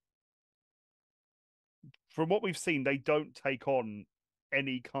 like, from what we've seen, they don't take on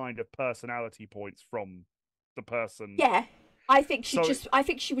any kind of personality points from the person. Yeah, I think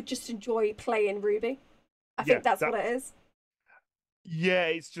she would just enjoy playing Ruby. I think that's what it is. Yeah,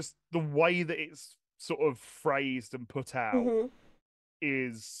 it's just the way that it's sort of phrased and put out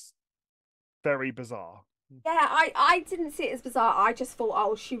is very bizarre. Yeah, I didn't see it as bizarre. I just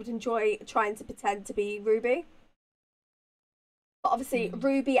thought, she would enjoy trying to pretend to be Ruby. But obviously,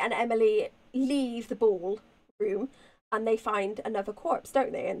 Ruby and Emily leave the ball room and they find another corpse,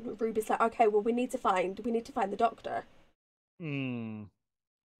 don't they? And Ruby's like, okay, well, we need to find the Doctor. And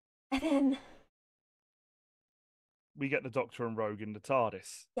then we get the Doctor and Rogue in the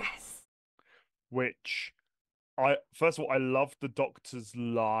TARDIS. Yes. Which first of all, I love the Doctor's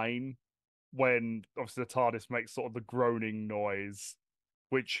line when obviously the TARDIS makes sort of the groaning noise,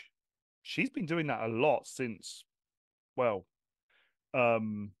 which she's been doing that a lot since, well,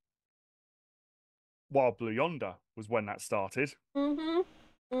 Wild Blue Yonder was when that started. But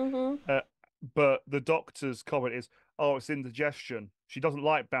the Doctor's comment is, oh, it's indigestion. She doesn't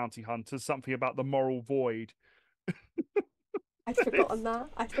like bounty hunters, something about the moral void. I'd forgotten that.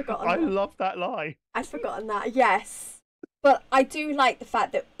 I love that line. I'd forgotten that, yes. But I do like the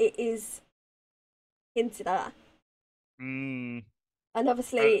fact that it is hinted at. And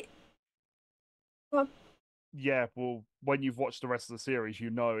obviously... Yeah, well, when you've watched the rest of the series, you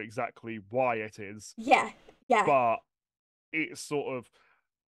know exactly why it is. Yeah. But it's sort of...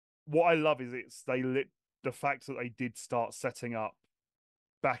 What I love is the fact that they did start setting up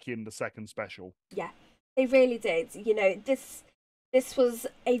back in the second special. Yeah, they really did. You know, this was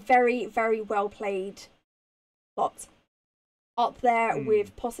a very, very well played plot. Up there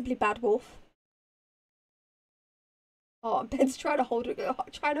with possibly Bad Wolf. Oh, Ben's trying to hold a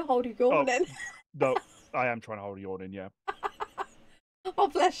yawn in. No, I am trying to hold a yawn in, yeah. Oh,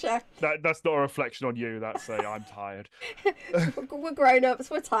 bless you. That's not a reflection on you. That's I'm tired. We're grown-ups.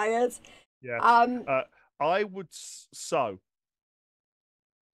 We're tired. Yeah. I would... So...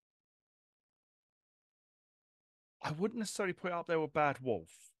 I wouldn't necessarily put it up there with Bad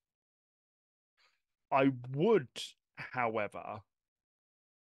Wolf. I would, however,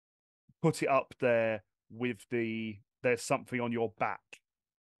 put it up there with the "There's Something on Your Back"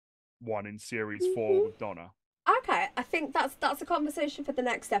 one in series 4 with Donna. Okay, I think that's a conversation for the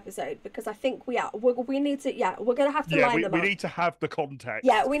next episode, because I think we need to we're gonna have to line them up. We need to have the context.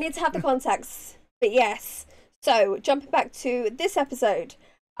 Yeah, we need to have the context. But yes, so jumping back to this episode,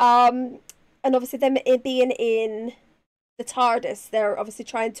 and obviously them being in the TARDIS, they're obviously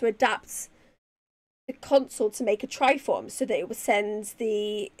trying to adapt the console to make a triform so that it would send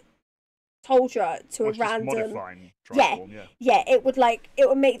the soldier to a random it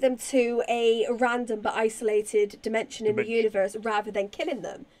would make them to a random but isolated dimension in the universe rather than killing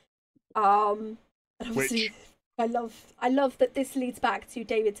them. And obviously I love that this leads back to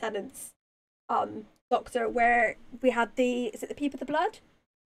David Tennant's Doctor, where we had the People of the Blood?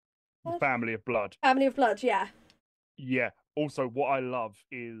 Family of Blood, yeah. Also, what I love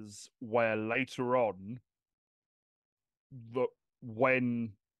is where later on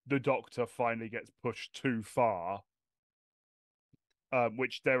when the Doctor finally gets pushed too far,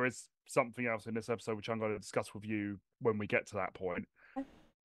 which there is something else in this episode which I'm going to discuss with you when we get to that point,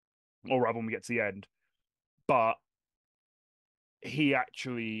 or rather when we get to the end. But he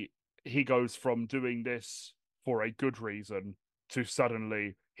goes from doing this for a good reason to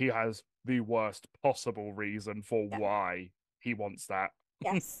suddenly he has the worst possible reason for why he wants that.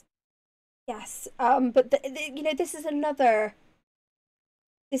 Yes. But this is another.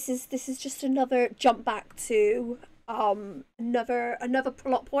 This is just another jump back to another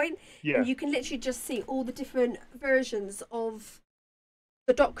plot point. Yeah. And you can literally just see all the different versions of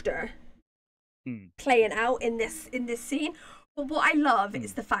the Doctor playing out in this scene. But what I love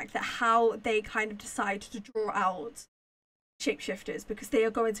is the fact that how they kind of decide to draw out shapeshifters, because they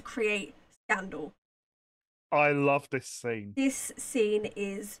are going to create scandal. I love this scene. This scene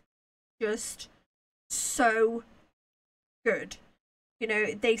is just so good.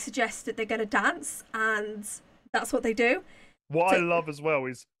 They suggest that they're going to dance, and that's what they do. What I love as well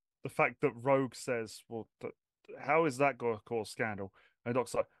is the fact that Rogue says, well, how is that going to cause scandal? And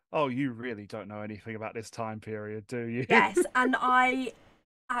Doc's like, oh, you really don't know anything about this time period, do you? Yes, and I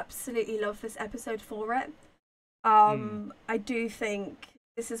absolutely love this episode for it. I do think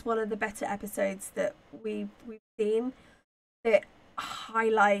this is one of the better episodes that we've seen that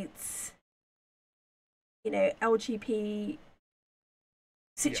highlights, LGP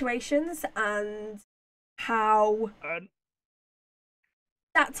situations and how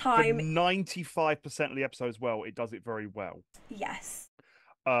that time 95% of the episode as well, it does it very well. Yes.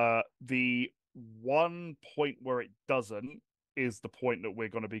 The one point where it doesn't is the point that we're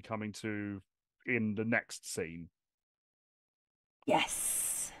going to be coming to in the next scene.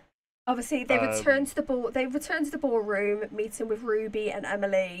 Yes. Obviously they return to the ballroom, meeting with Ruby and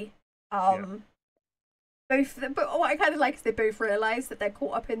Emily. But what I kind of like is they both realise that they're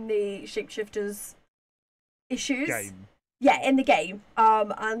caught up in the shapeshifters issues. Yeah, in the game.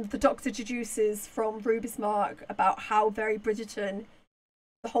 And the Doctor deduces from Ruby's mark about how very Bridgerton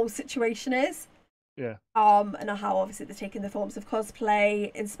the whole situation is. Yeah. And how obviously they're taking the forms of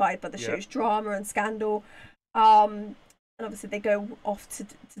cosplay inspired by the show's drama and scandal. And obviously they go off to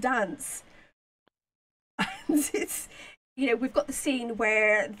dance. And it's, we've got the scene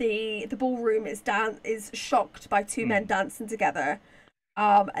where the ballroom is shocked by two men dancing together.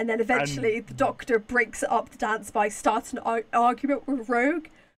 And then eventually the Doctor breaks up the dance by starting an argument with Rogue.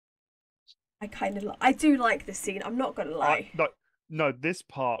 I do like this scene, I'm not gonna lie. No, this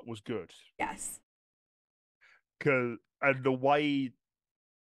part was good. Yes. And the way,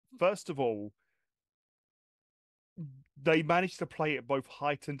 first of all, they managed to play it both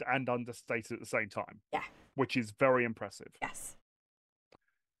heightened and understated at the same time. Yeah. Which is very impressive. Yes.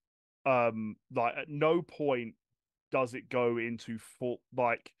 At no point does it go into full,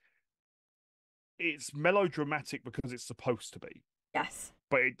 it's melodramatic because it's supposed to be. Yes.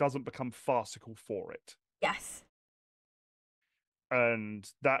 But it doesn't become farcical for it. Yes. And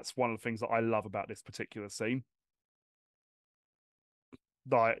that's one of the things that I love about this particular scene.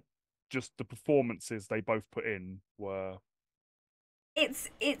 Just the performances they both put in were... It's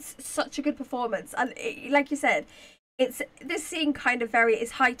such a good performance. And like you said, this scene kind of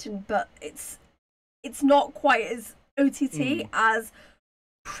is heightened, but it's not quite as OTT as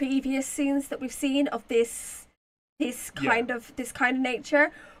previous scenes that we've seen of this kind of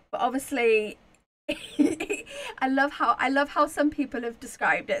nature. But obviously I love how some people have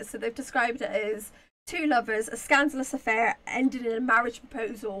described it. So they've described it as two lovers, a scandalous affair ended in a marriage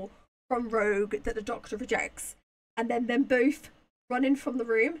proposal from Rogue that the Doctor rejects, and then them both running from the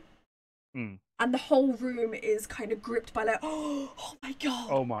room, and the whole room is kind of gripped by oh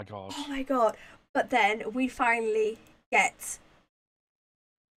my god. But then we finally get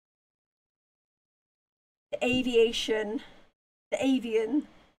avian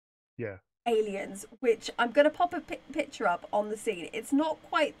Yeah. aliens, which I'm going to pop a picture up on the scene. It's not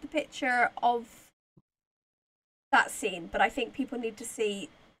quite the picture of that scene, but I think people need to see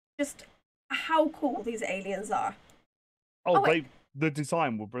just how cool these aliens are. Oh, the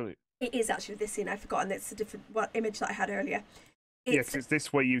design were brilliant. It is actually this scene. I've forgotten. It's a different image that I had earlier. Yes, it's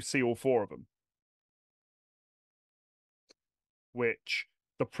this where you see all four of them. Which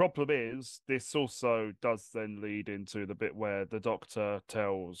the problem is, this also does then lead into the bit where the Doctor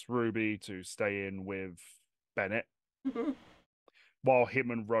tells Ruby to stay in with Bennett while him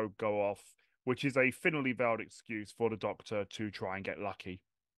and Rogue go off, which is a thinly veiled excuse for the Doctor to try and get lucky.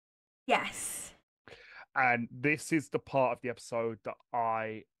 Yes. And this is the part of the episode that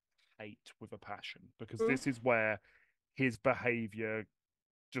I hate with a passion, because this is where his behavior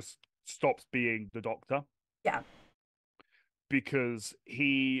just stops being the Doctor. Yeah. Because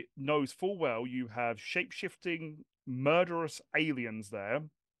he knows full well you have shape-shifting, murderous aliens there.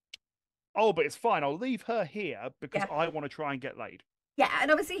 Oh, but it's fine. I'll leave her here because I want to try and get laid. Yeah,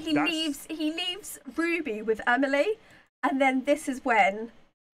 and obviously he leaves Ruby with Emily, and then this is when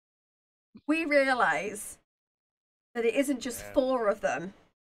we realise that it isn't just 4 of them.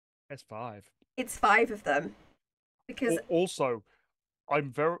 It's 5. It's 5 of them. Because also,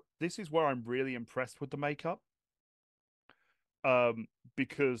 this is where I'm really impressed with the makeup.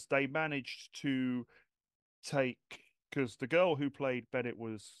 Because they managed to because the girl who played Bennett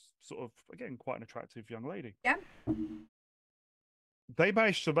was sort of, again, quite an attractive young lady. Yeah. They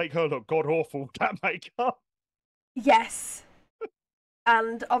managed to make her look god-awful, that makeup. Yes.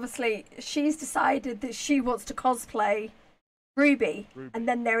 And obviously, she's decided that she wants to cosplay Ruby. And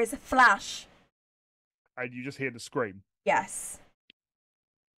then there is a flash. And you just hear the scream. Yes.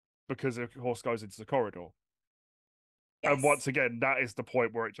 Because the horse goes into the corridor. Yes. And once again, that is the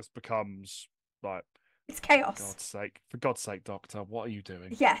point where it just becomes like, it's chaos. For God's sake, Doctor, what are you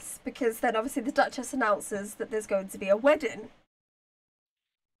doing? Yes, because then obviously the Duchess announces that there's going to be a wedding.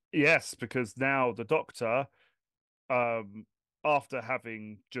 Yes, because now the Doctor, after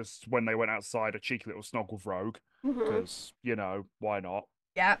having just, when they went outside, a cheeky little snog with Rogue, because, why not?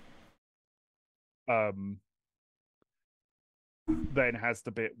 Yeah. Then has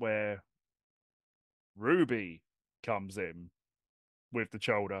the bit where Ruby comes in with the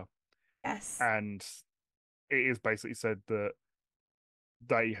shoulder. Yes. And it is basically said that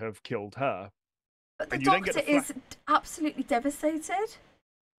they have killed her. But the Doctor is absolutely devastated.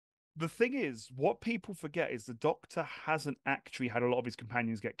 The thing is, what people forget is the Doctor hasn't actually had a lot of his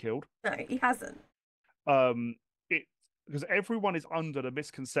companions get killed. No, he hasn't. Because everyone is under the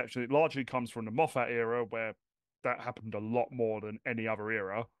misconception. It largely comes from the Moffat era, where that happened a lot more than any other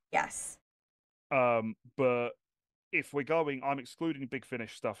era. Yes. But if we're going, I'm excluding Big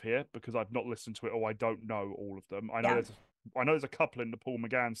Finish stuff here because I've not listened to it or I don't know all of them. I know there's a couple in the Paul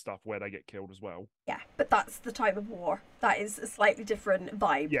McGann stuff where they get killed as well. Yeah, but that's the time of war. That is a slightly different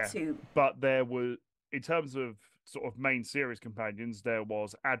vibe to. But there were, in terms of sort of main series companions, there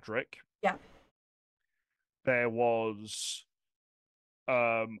was Adric. Yeah. There was,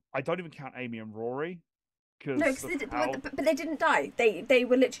 I don't even count Amy and Rory. No, but they didn't die. They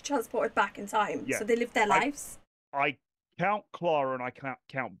were literally transported back in time, so they lived their lives. I count Clara and I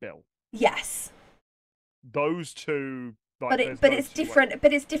count Bill. Yes. Those two. But it's different.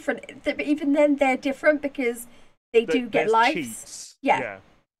 But it's different. But even then, they're different because they do get lives. Cheats. Yeah.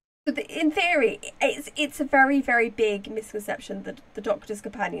 So in theory, it's a very, very big misconception that the Doctor's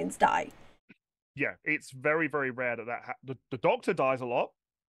companions die. Yeah, it's very, very rare that the Doctor dies a lot.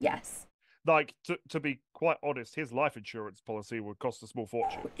 Yes. Like, to be quite honest, his life insurance policy would cost a small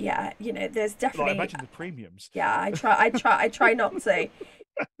fortune. Yeah, there's definitely. Like, imagine the premiums. Yeah, I try not to.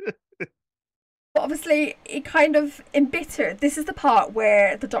 But obviously, it kind of embittered. This is the part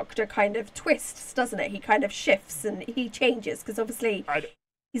where the Doctor kind of twists, doesn't it? He kind of shifts and he changes because obviously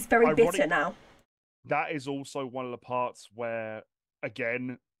he's very bitter now. That is also one of the parts where,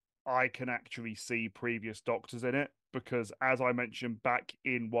 again, I can actually see previous Doctors in it. Because, as I mentioned back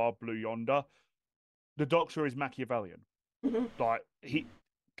in Wild Blue Yonder, the Doctor is Machiavellian. Like,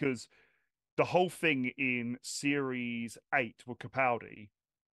 because the whole thing in Series 8 with Capaldi,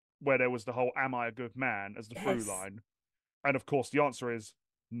 where there was the whole "Am I a good man?" as the through line, and of course the answer is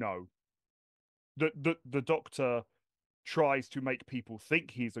no. The Doctor tries to make people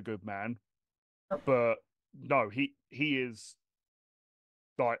think he's a good man, but no, he is,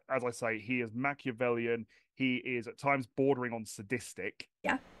 like, as I say, he is Machiavellian. He is at times bordering on sadistic.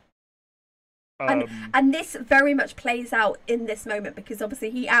 Yeah. And this very much plays out in this moment because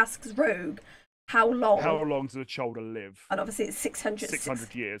obviously he asks Rogue how long does a shoulder live? And obviously it's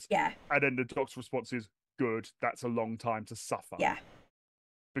 600 years. Yeah. And then the Doctor's response is, good, that's a long time to suffer. Yeah.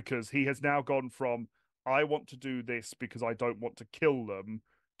 Because he has now gone from, I want to do this because I don't want to kill them,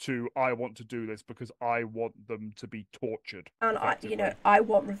 to I want to do this because I want them to be tortured. And I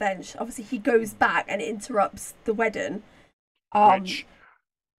want revenge. Obviously, he goes back and interrupts the wedding. Which,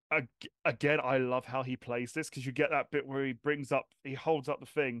 again, I love how he plays this, because you get that bit where he holds up the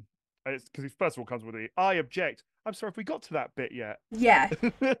thing. And it's because he first of all comes with the, I object. I'm sorry, if we got to that bit yet. Yeah.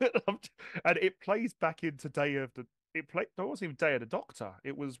 And it plays back into there wasn't even Day of the Doctor.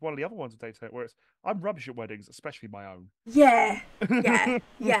 It was one of the other ones of Day where it's, I'm rubbish at weddings, especially my own. Yeah. Yeah.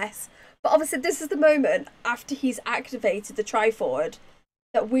 Yes. But obviously, this is the moment after he's activated the Triforce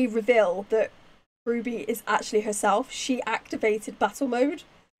that we reveal that Ruby is actually herself. She activated battle mode.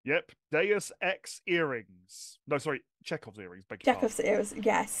 Yep. Deus Ex earrings. No, sorry, Chekhov's earrings. Chekhov's earrings,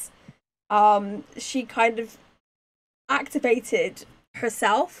 yes. She kind of activated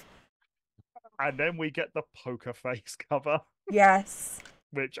herself. And then we get the poker face cover. Yes.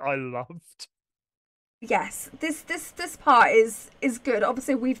 Which I loved. Yes. This part is good.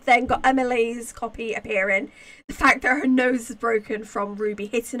 Obviously, we've then got Emily's copy appearing. The fact that her nose is broken from Ruby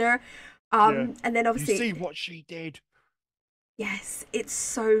hitting her. And then obviously... You see what she did? Yes, it's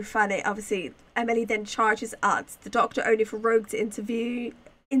so funny. Obviously, Emily then charges at the Doctor only for Rogue to intervene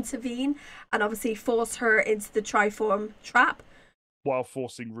and obviously force her into the Triforce trap. While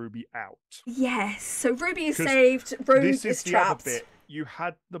forcing Ruby out. Yes, so Ruby is saved, Rogue is trapped. Other bit. You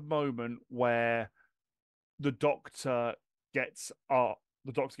had the moment where the Doctor gets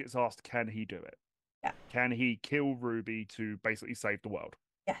asked, can he do it? Yeah. Can he kill Ruby to basically save the world?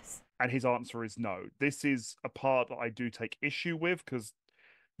 Yes. And his answer is no. This is a part that I do take issue with, because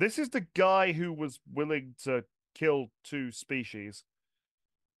this is the guy who was willing to kill 2 species.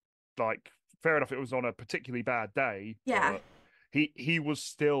 Like, fair enough, it was on a particularly bad day. Yeah. But he was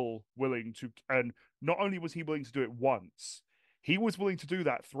still willing to, and not only was he willing to do it once, he was willing to do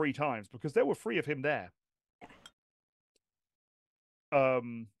that 3 times, because there were 3 of him there.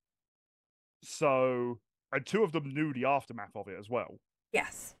 So, and 2 of them knew the aftermath of it as well.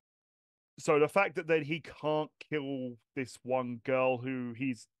 Yes. So the fact that then he can't kill this one girl who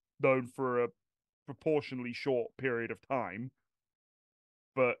he's known for a proportionally short period of time,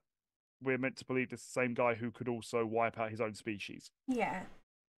 but we're meant to believe this same guy who could also wipe out his own species. Yeah.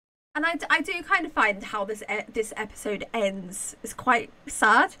 And I do kind of find how this episode ends is quite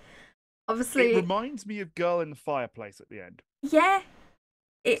sad. Obviously, it reminds me of Girl in the Fireplace at the end. Yeah.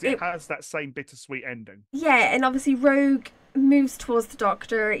 It has that same bittersweet ending. Yeah, and obviously Rogue moves towards the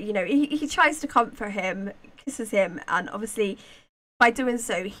Doctor. You know, he tries to comfort him, kisses him, and obviously by doing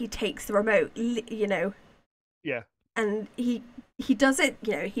so, he takes the remote. You know. Yeah. And he does it.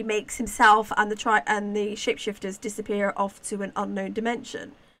 You know, he makes himself and the shapeshifters disappear off to an unknown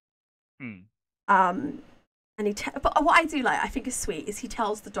dimension. And but what I do like, I think is sweet, is he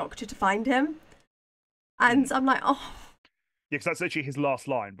tells the Doctor to find him, and I'm like, oh. Yeah, because that's literally his last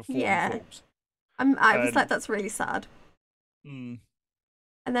line before he falls. I was like, that's really sad. And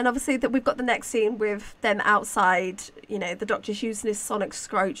then obviously that we've got the next scene with them outside. You know, the Doctor's using his sonic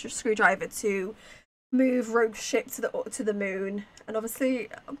screwdriver to move Rogue's ship to the moon. And obviously,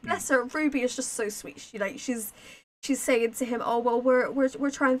 bless her, Ruby is just so sweet. She's saying to him, "Oh well, we're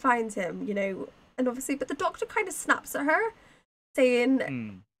trying to find him," you know. And obviously, but the Doctor kind of snaps at her,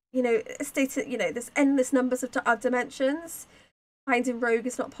 saying, you know, stated, you know, there's endless numbers of dimensions. Finding Rogue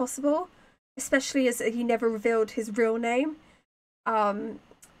is not possible, especially as he never revealed his real name.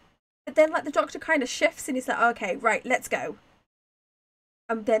 But then, like, the Doctor kind of shifts and he's like, "Okay, right, let's go."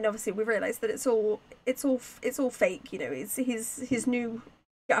 And then obviously we realise that it's all fake. You know, it's his new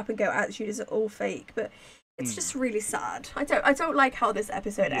get up and go attitude is all fake. But it's just really sad. I don't like how this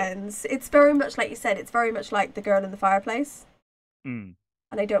episode ends. It's very much like you said. It's very much like The Girl in the Fireplace. And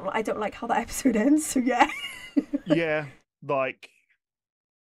I don't like how that episode ends. So yeah. Yeah. Like,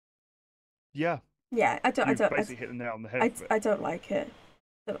 yeah, I don't basically hit the nail on the head. I don't like it.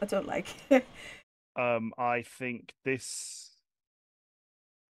 I don't like it. I think this.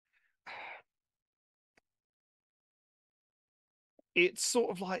 It's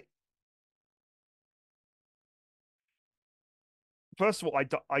sort of like, first of all,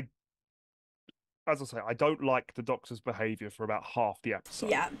 as I say, I don't like the Doctor's behavior for about half the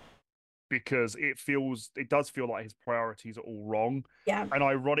episode. Yeah. Because it does feel like his priorities are all wrong. Yeah. And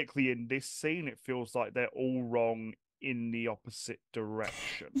ironically, in this scene, it feels like they're all wrong in the opposite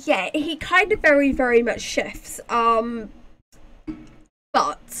direction. Yeah, he kind of very, very much shifts. But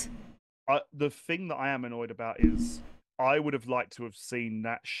the thing that I am annoyed about is I would have liked to have seen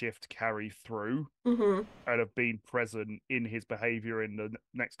that shift carry through Mm-hmm. and have been present in his behavior in the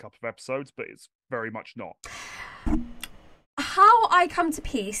next couple of episodes, but it's very much not. How I come to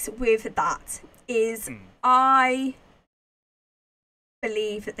peace with that is I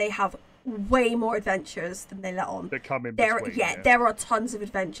believe that they have way more adventures than they let on. That come in between. There are tons of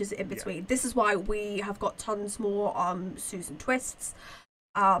adventures in between. Yeah. This is why we have got tons more Susan twists.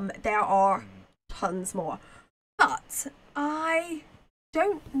 There are tons more. But I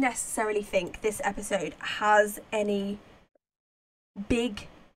don't necessarily think this episode has any big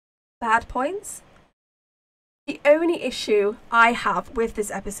bad points. The only issue I have with this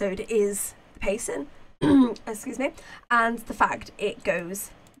episode is the pacing, excuse me, and the fact it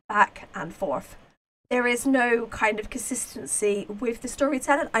goes back and forth. There is no kind of consistency with the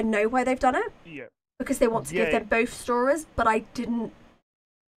storytelling. I know why they've done it. Yeah. Because they want to give them both stories, but I didn't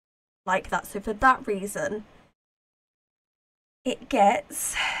like that. So for that reason, it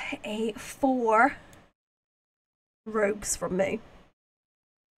gets a 4 rogues from me.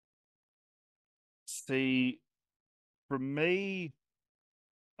 See, from me,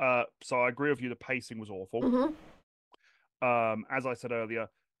 so I agree with you, the pacing was awful. Mm-hmm. As I said earlier,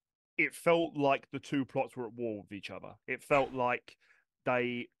 it felt like the two plots were at war with each other. It felt like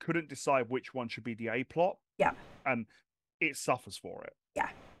they couldn't decide which one should be the A plot. Yeah. And it suffers for it. Yeah.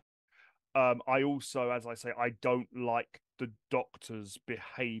 I also, as I say, I don't like the Doctor's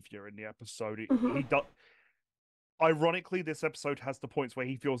behavior in the episode. He does. Ironically, this episode has the points where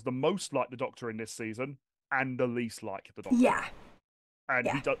he feels the most like the Doctor in this season and the least like the Doctor. Yeah. And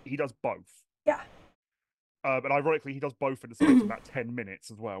he does both. Yeah. But ironically, he does both in the space of about 10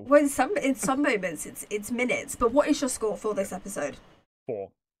 minutes as well. Well, in some moments, it's minutes. But what is your score for this episode? 4.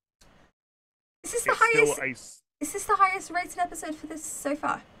 Is this the highest? Is this the highest rated episode for this so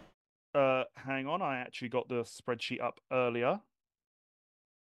far? Hang on, I actually got the spreadsheet up earlier.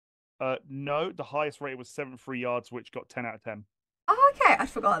 No, the highest rated was 7.3 yards, which got 10 out of 10. Oh, okay, I'd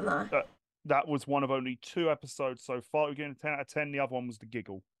forgotten that. That was one of only 2 episodes so far. We're getting 10 out of 10. The other one was the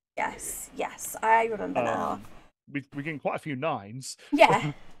Giggle. Yes, I remember now. We're getting quite a few 9s.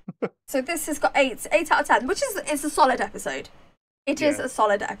 Yeah. So this has got 8 out of 10, which is a solid episode. It is a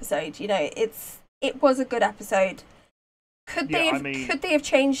solid episode. You know, it was a good episode. Could they have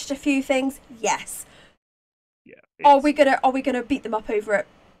changed a few things? Yes. Yeah. Are we gonna beat them up over it?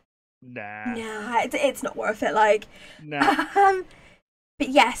 Nah. Nah, it's not worth it. Like. Nah. But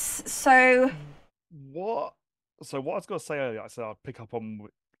yes. So. What I was gonna say earlier, I said I'll pick up on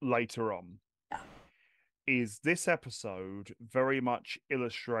later on. Yeah. Is this episode very much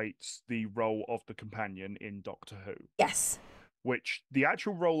illustrates the role of the companion in Doctor Who? Yes. Which the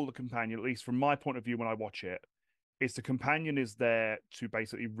actual role of the companion, at least from my point of view when I watch it, is the companion is there to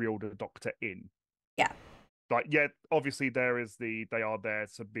basically reel the Doctor in. Yeah. Like, yeah, obviously they are there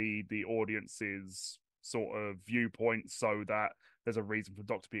to be the audience's sort of viewpoint so that there's a reason for the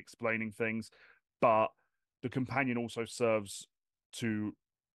Doctor to be explaining things. But the companion also serves to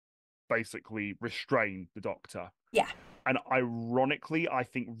basically restrain the Doctor. Yeah. And ironically, I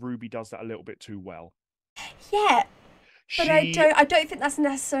think Ruby does that a little bit too well. Yeah. But I don't think that's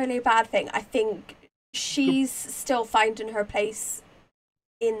necessarily a bad thing. I think she's still finding her place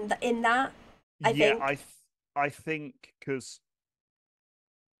in that. I think because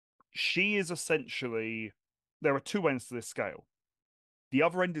she is essentially, there are 2 ends to this scale. The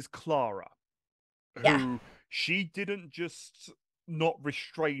other end is Clara, who she didn't just not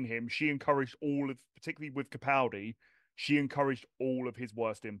restrain him. She encouraged particularly with Capaldi, she encouraged all of his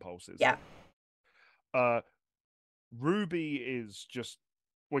worst impulses. Yeah. Ruby is just,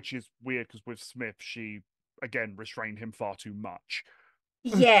 which is weird because with Smith, she again restrained him far too much.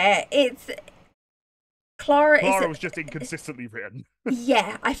 Yeah, Clara was just inconsistently written.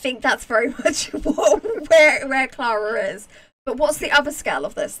 Yeah, I think that's very much where Clara is. But what's the other scale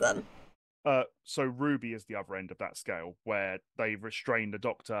of this then? So Ruby is the other end of that scale, where they restrain the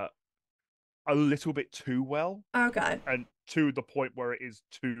Doctor a little bit too well. Okay. And to the point where it is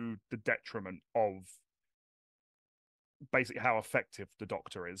to the detriment of basically how effective the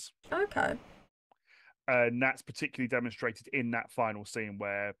Doctor is. Okay. And that's particularly demonstrated in that final scene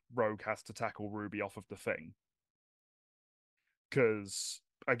where Rogue has to tackle Ruby off of the thing. Because,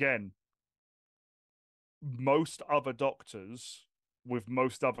 again, most other Doctors with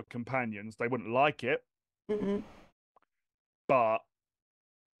most other companions, they wouldn't like it. Mm-hmm. But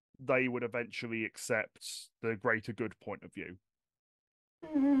they would eventually accept the greater good point of view.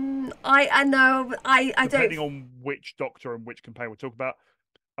 I know. I don't. Depending on which Doctor and which companion we're talking about,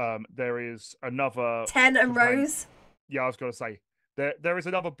 there is another... Ten and Rose? Yeah, I was going to say, There is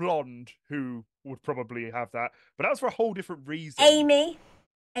another blonde who would probably have that, but that was for a whole different reason. Amy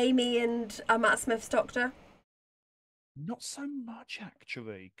and Matt Smith's doctor. Not so much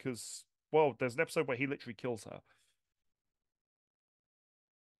actually, because well, there's an episode where he literally kills her.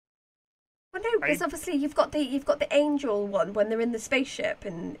 Well, no, because obviously you've got the angel one when they're in the spaceship,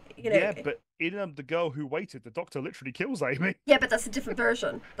 and you know. Yeah, but in The Girl Who Waited, the Doctor literally kills Amy. Yeah, but that's a different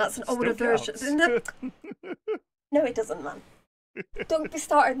version. That's an older version. No, it doesn't, man. Don't be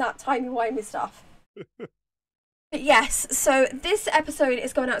starting that timey-wimey stuff. But yes, so this episode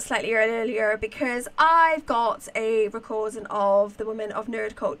is going out slightly earlier because I've got a recording of the Women of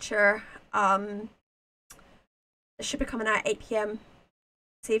Nerd Culture. It should be coming out at 8 p.m.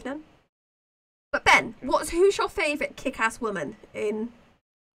 this evening. But Ben, who's your favourite kick-ass woman in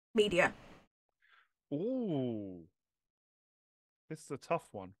media? Ooh. This is a tough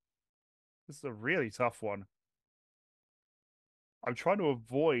one. This is a really tough one. I'm trying to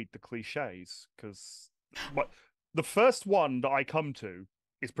avoid the cliches, because the first one that I come to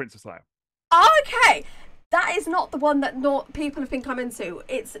is Princess Leia. Okay! That is not the one that people have been coming to.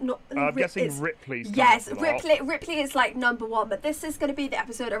 It's not. I'm guessing Ripley's. Yes, Ripley is like number one, but this is going to be the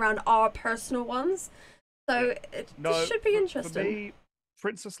episode around our personal ones. So this should be interesting. For me,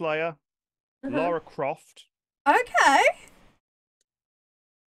 Princess Leia, Lara Croft. Okay.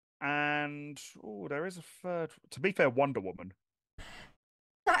 And there is a third. To be fair, Wonder Woman.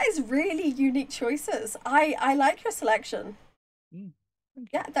 That is really unique choices. I like your selection.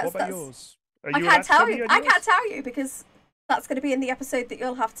 Yeah, that's yours? I can't tell you. I can't tell you because that's going to be in the episode that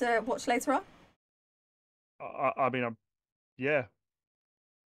you'll have to watch later on. I mean, yeah.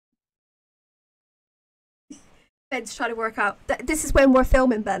 Ben's trying to work out. This is when we're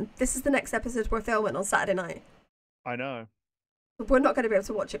filming, Ben. This is the next episode we're filming on Saturday night. I know. But we're not going to be able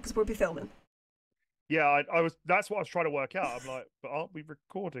to watch it because we'll be filming. Yeah, I was. That's what I was trying to work out. I'm like, but aren't we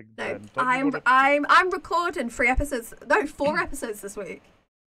recording? No, then? I'm recording 4 episodes this week.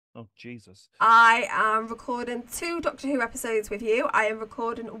 Oh Jesus! I am recording 2 Doctor Who episodes with you. I am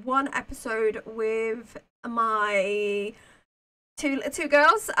recording 1 episode with my two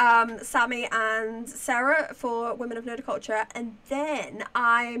girls, Sammy and Sarah, for Women of Nerd Culture, and then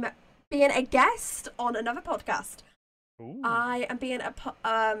I'm being a guest on another podcast. Ooh. I am being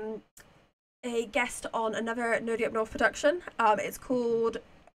a guest on another Nerdy Up North production. It's called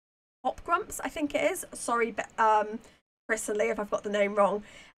Pop Grumps, I think it is. Sorry, Chris and Lee, if I've got the name wrong.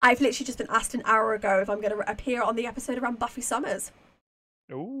 I've literally just been asked an hour ago if I'm going to appear on the episode around Buffy Summers.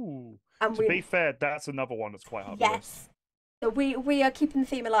 Ooh. And to be fair, that's another one that's quite hard. Yes. So we are keeping the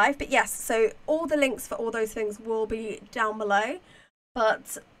theme alive. But yes, so all the links for all those things will be down below.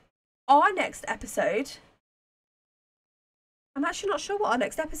 But our next episode... I'm actually not sure what our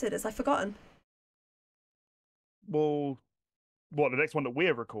next episode is. I've forgotten. Well, what, the next one that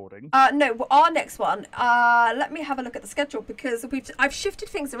we're recording? No, our next one. Let me have a look at the schedule because I've shifted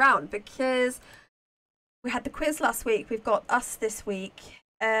things around because we had the quiz last week. We've got us this week.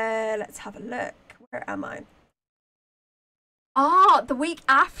 Let's have a look. Where am I? The week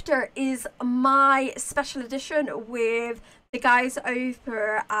after is my special edition with the guys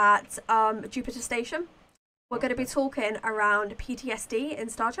over at Jupiter Station. We're going to be talking around PTSD in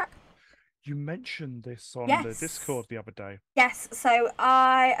Star Trek. You mentioned this on the Discord the other day. Yes, so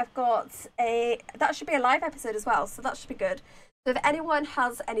I have got that should be a live episode as well, so that should be good. So if anyone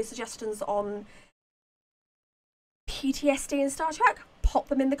has any suggestions on PTSD in Star Trek, pop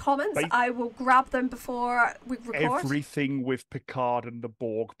them in the comments. I will grab them before we record. Everything with Picard and the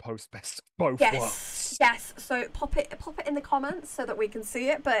Borg post best of both worlds. Yes. So pop it in the comments so that we can see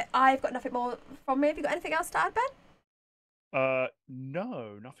it. But I've got nothing more from me. Have you got anything else to add, Ben?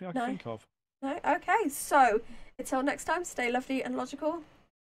 No, nothing I can think of. No. Okay. So until next time, stay lovely and logical.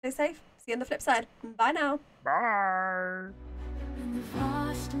 Stay safe. See you on the flip side. Bye now. Bye. In the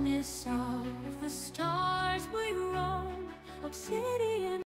vastness of the stars we roam, obsidian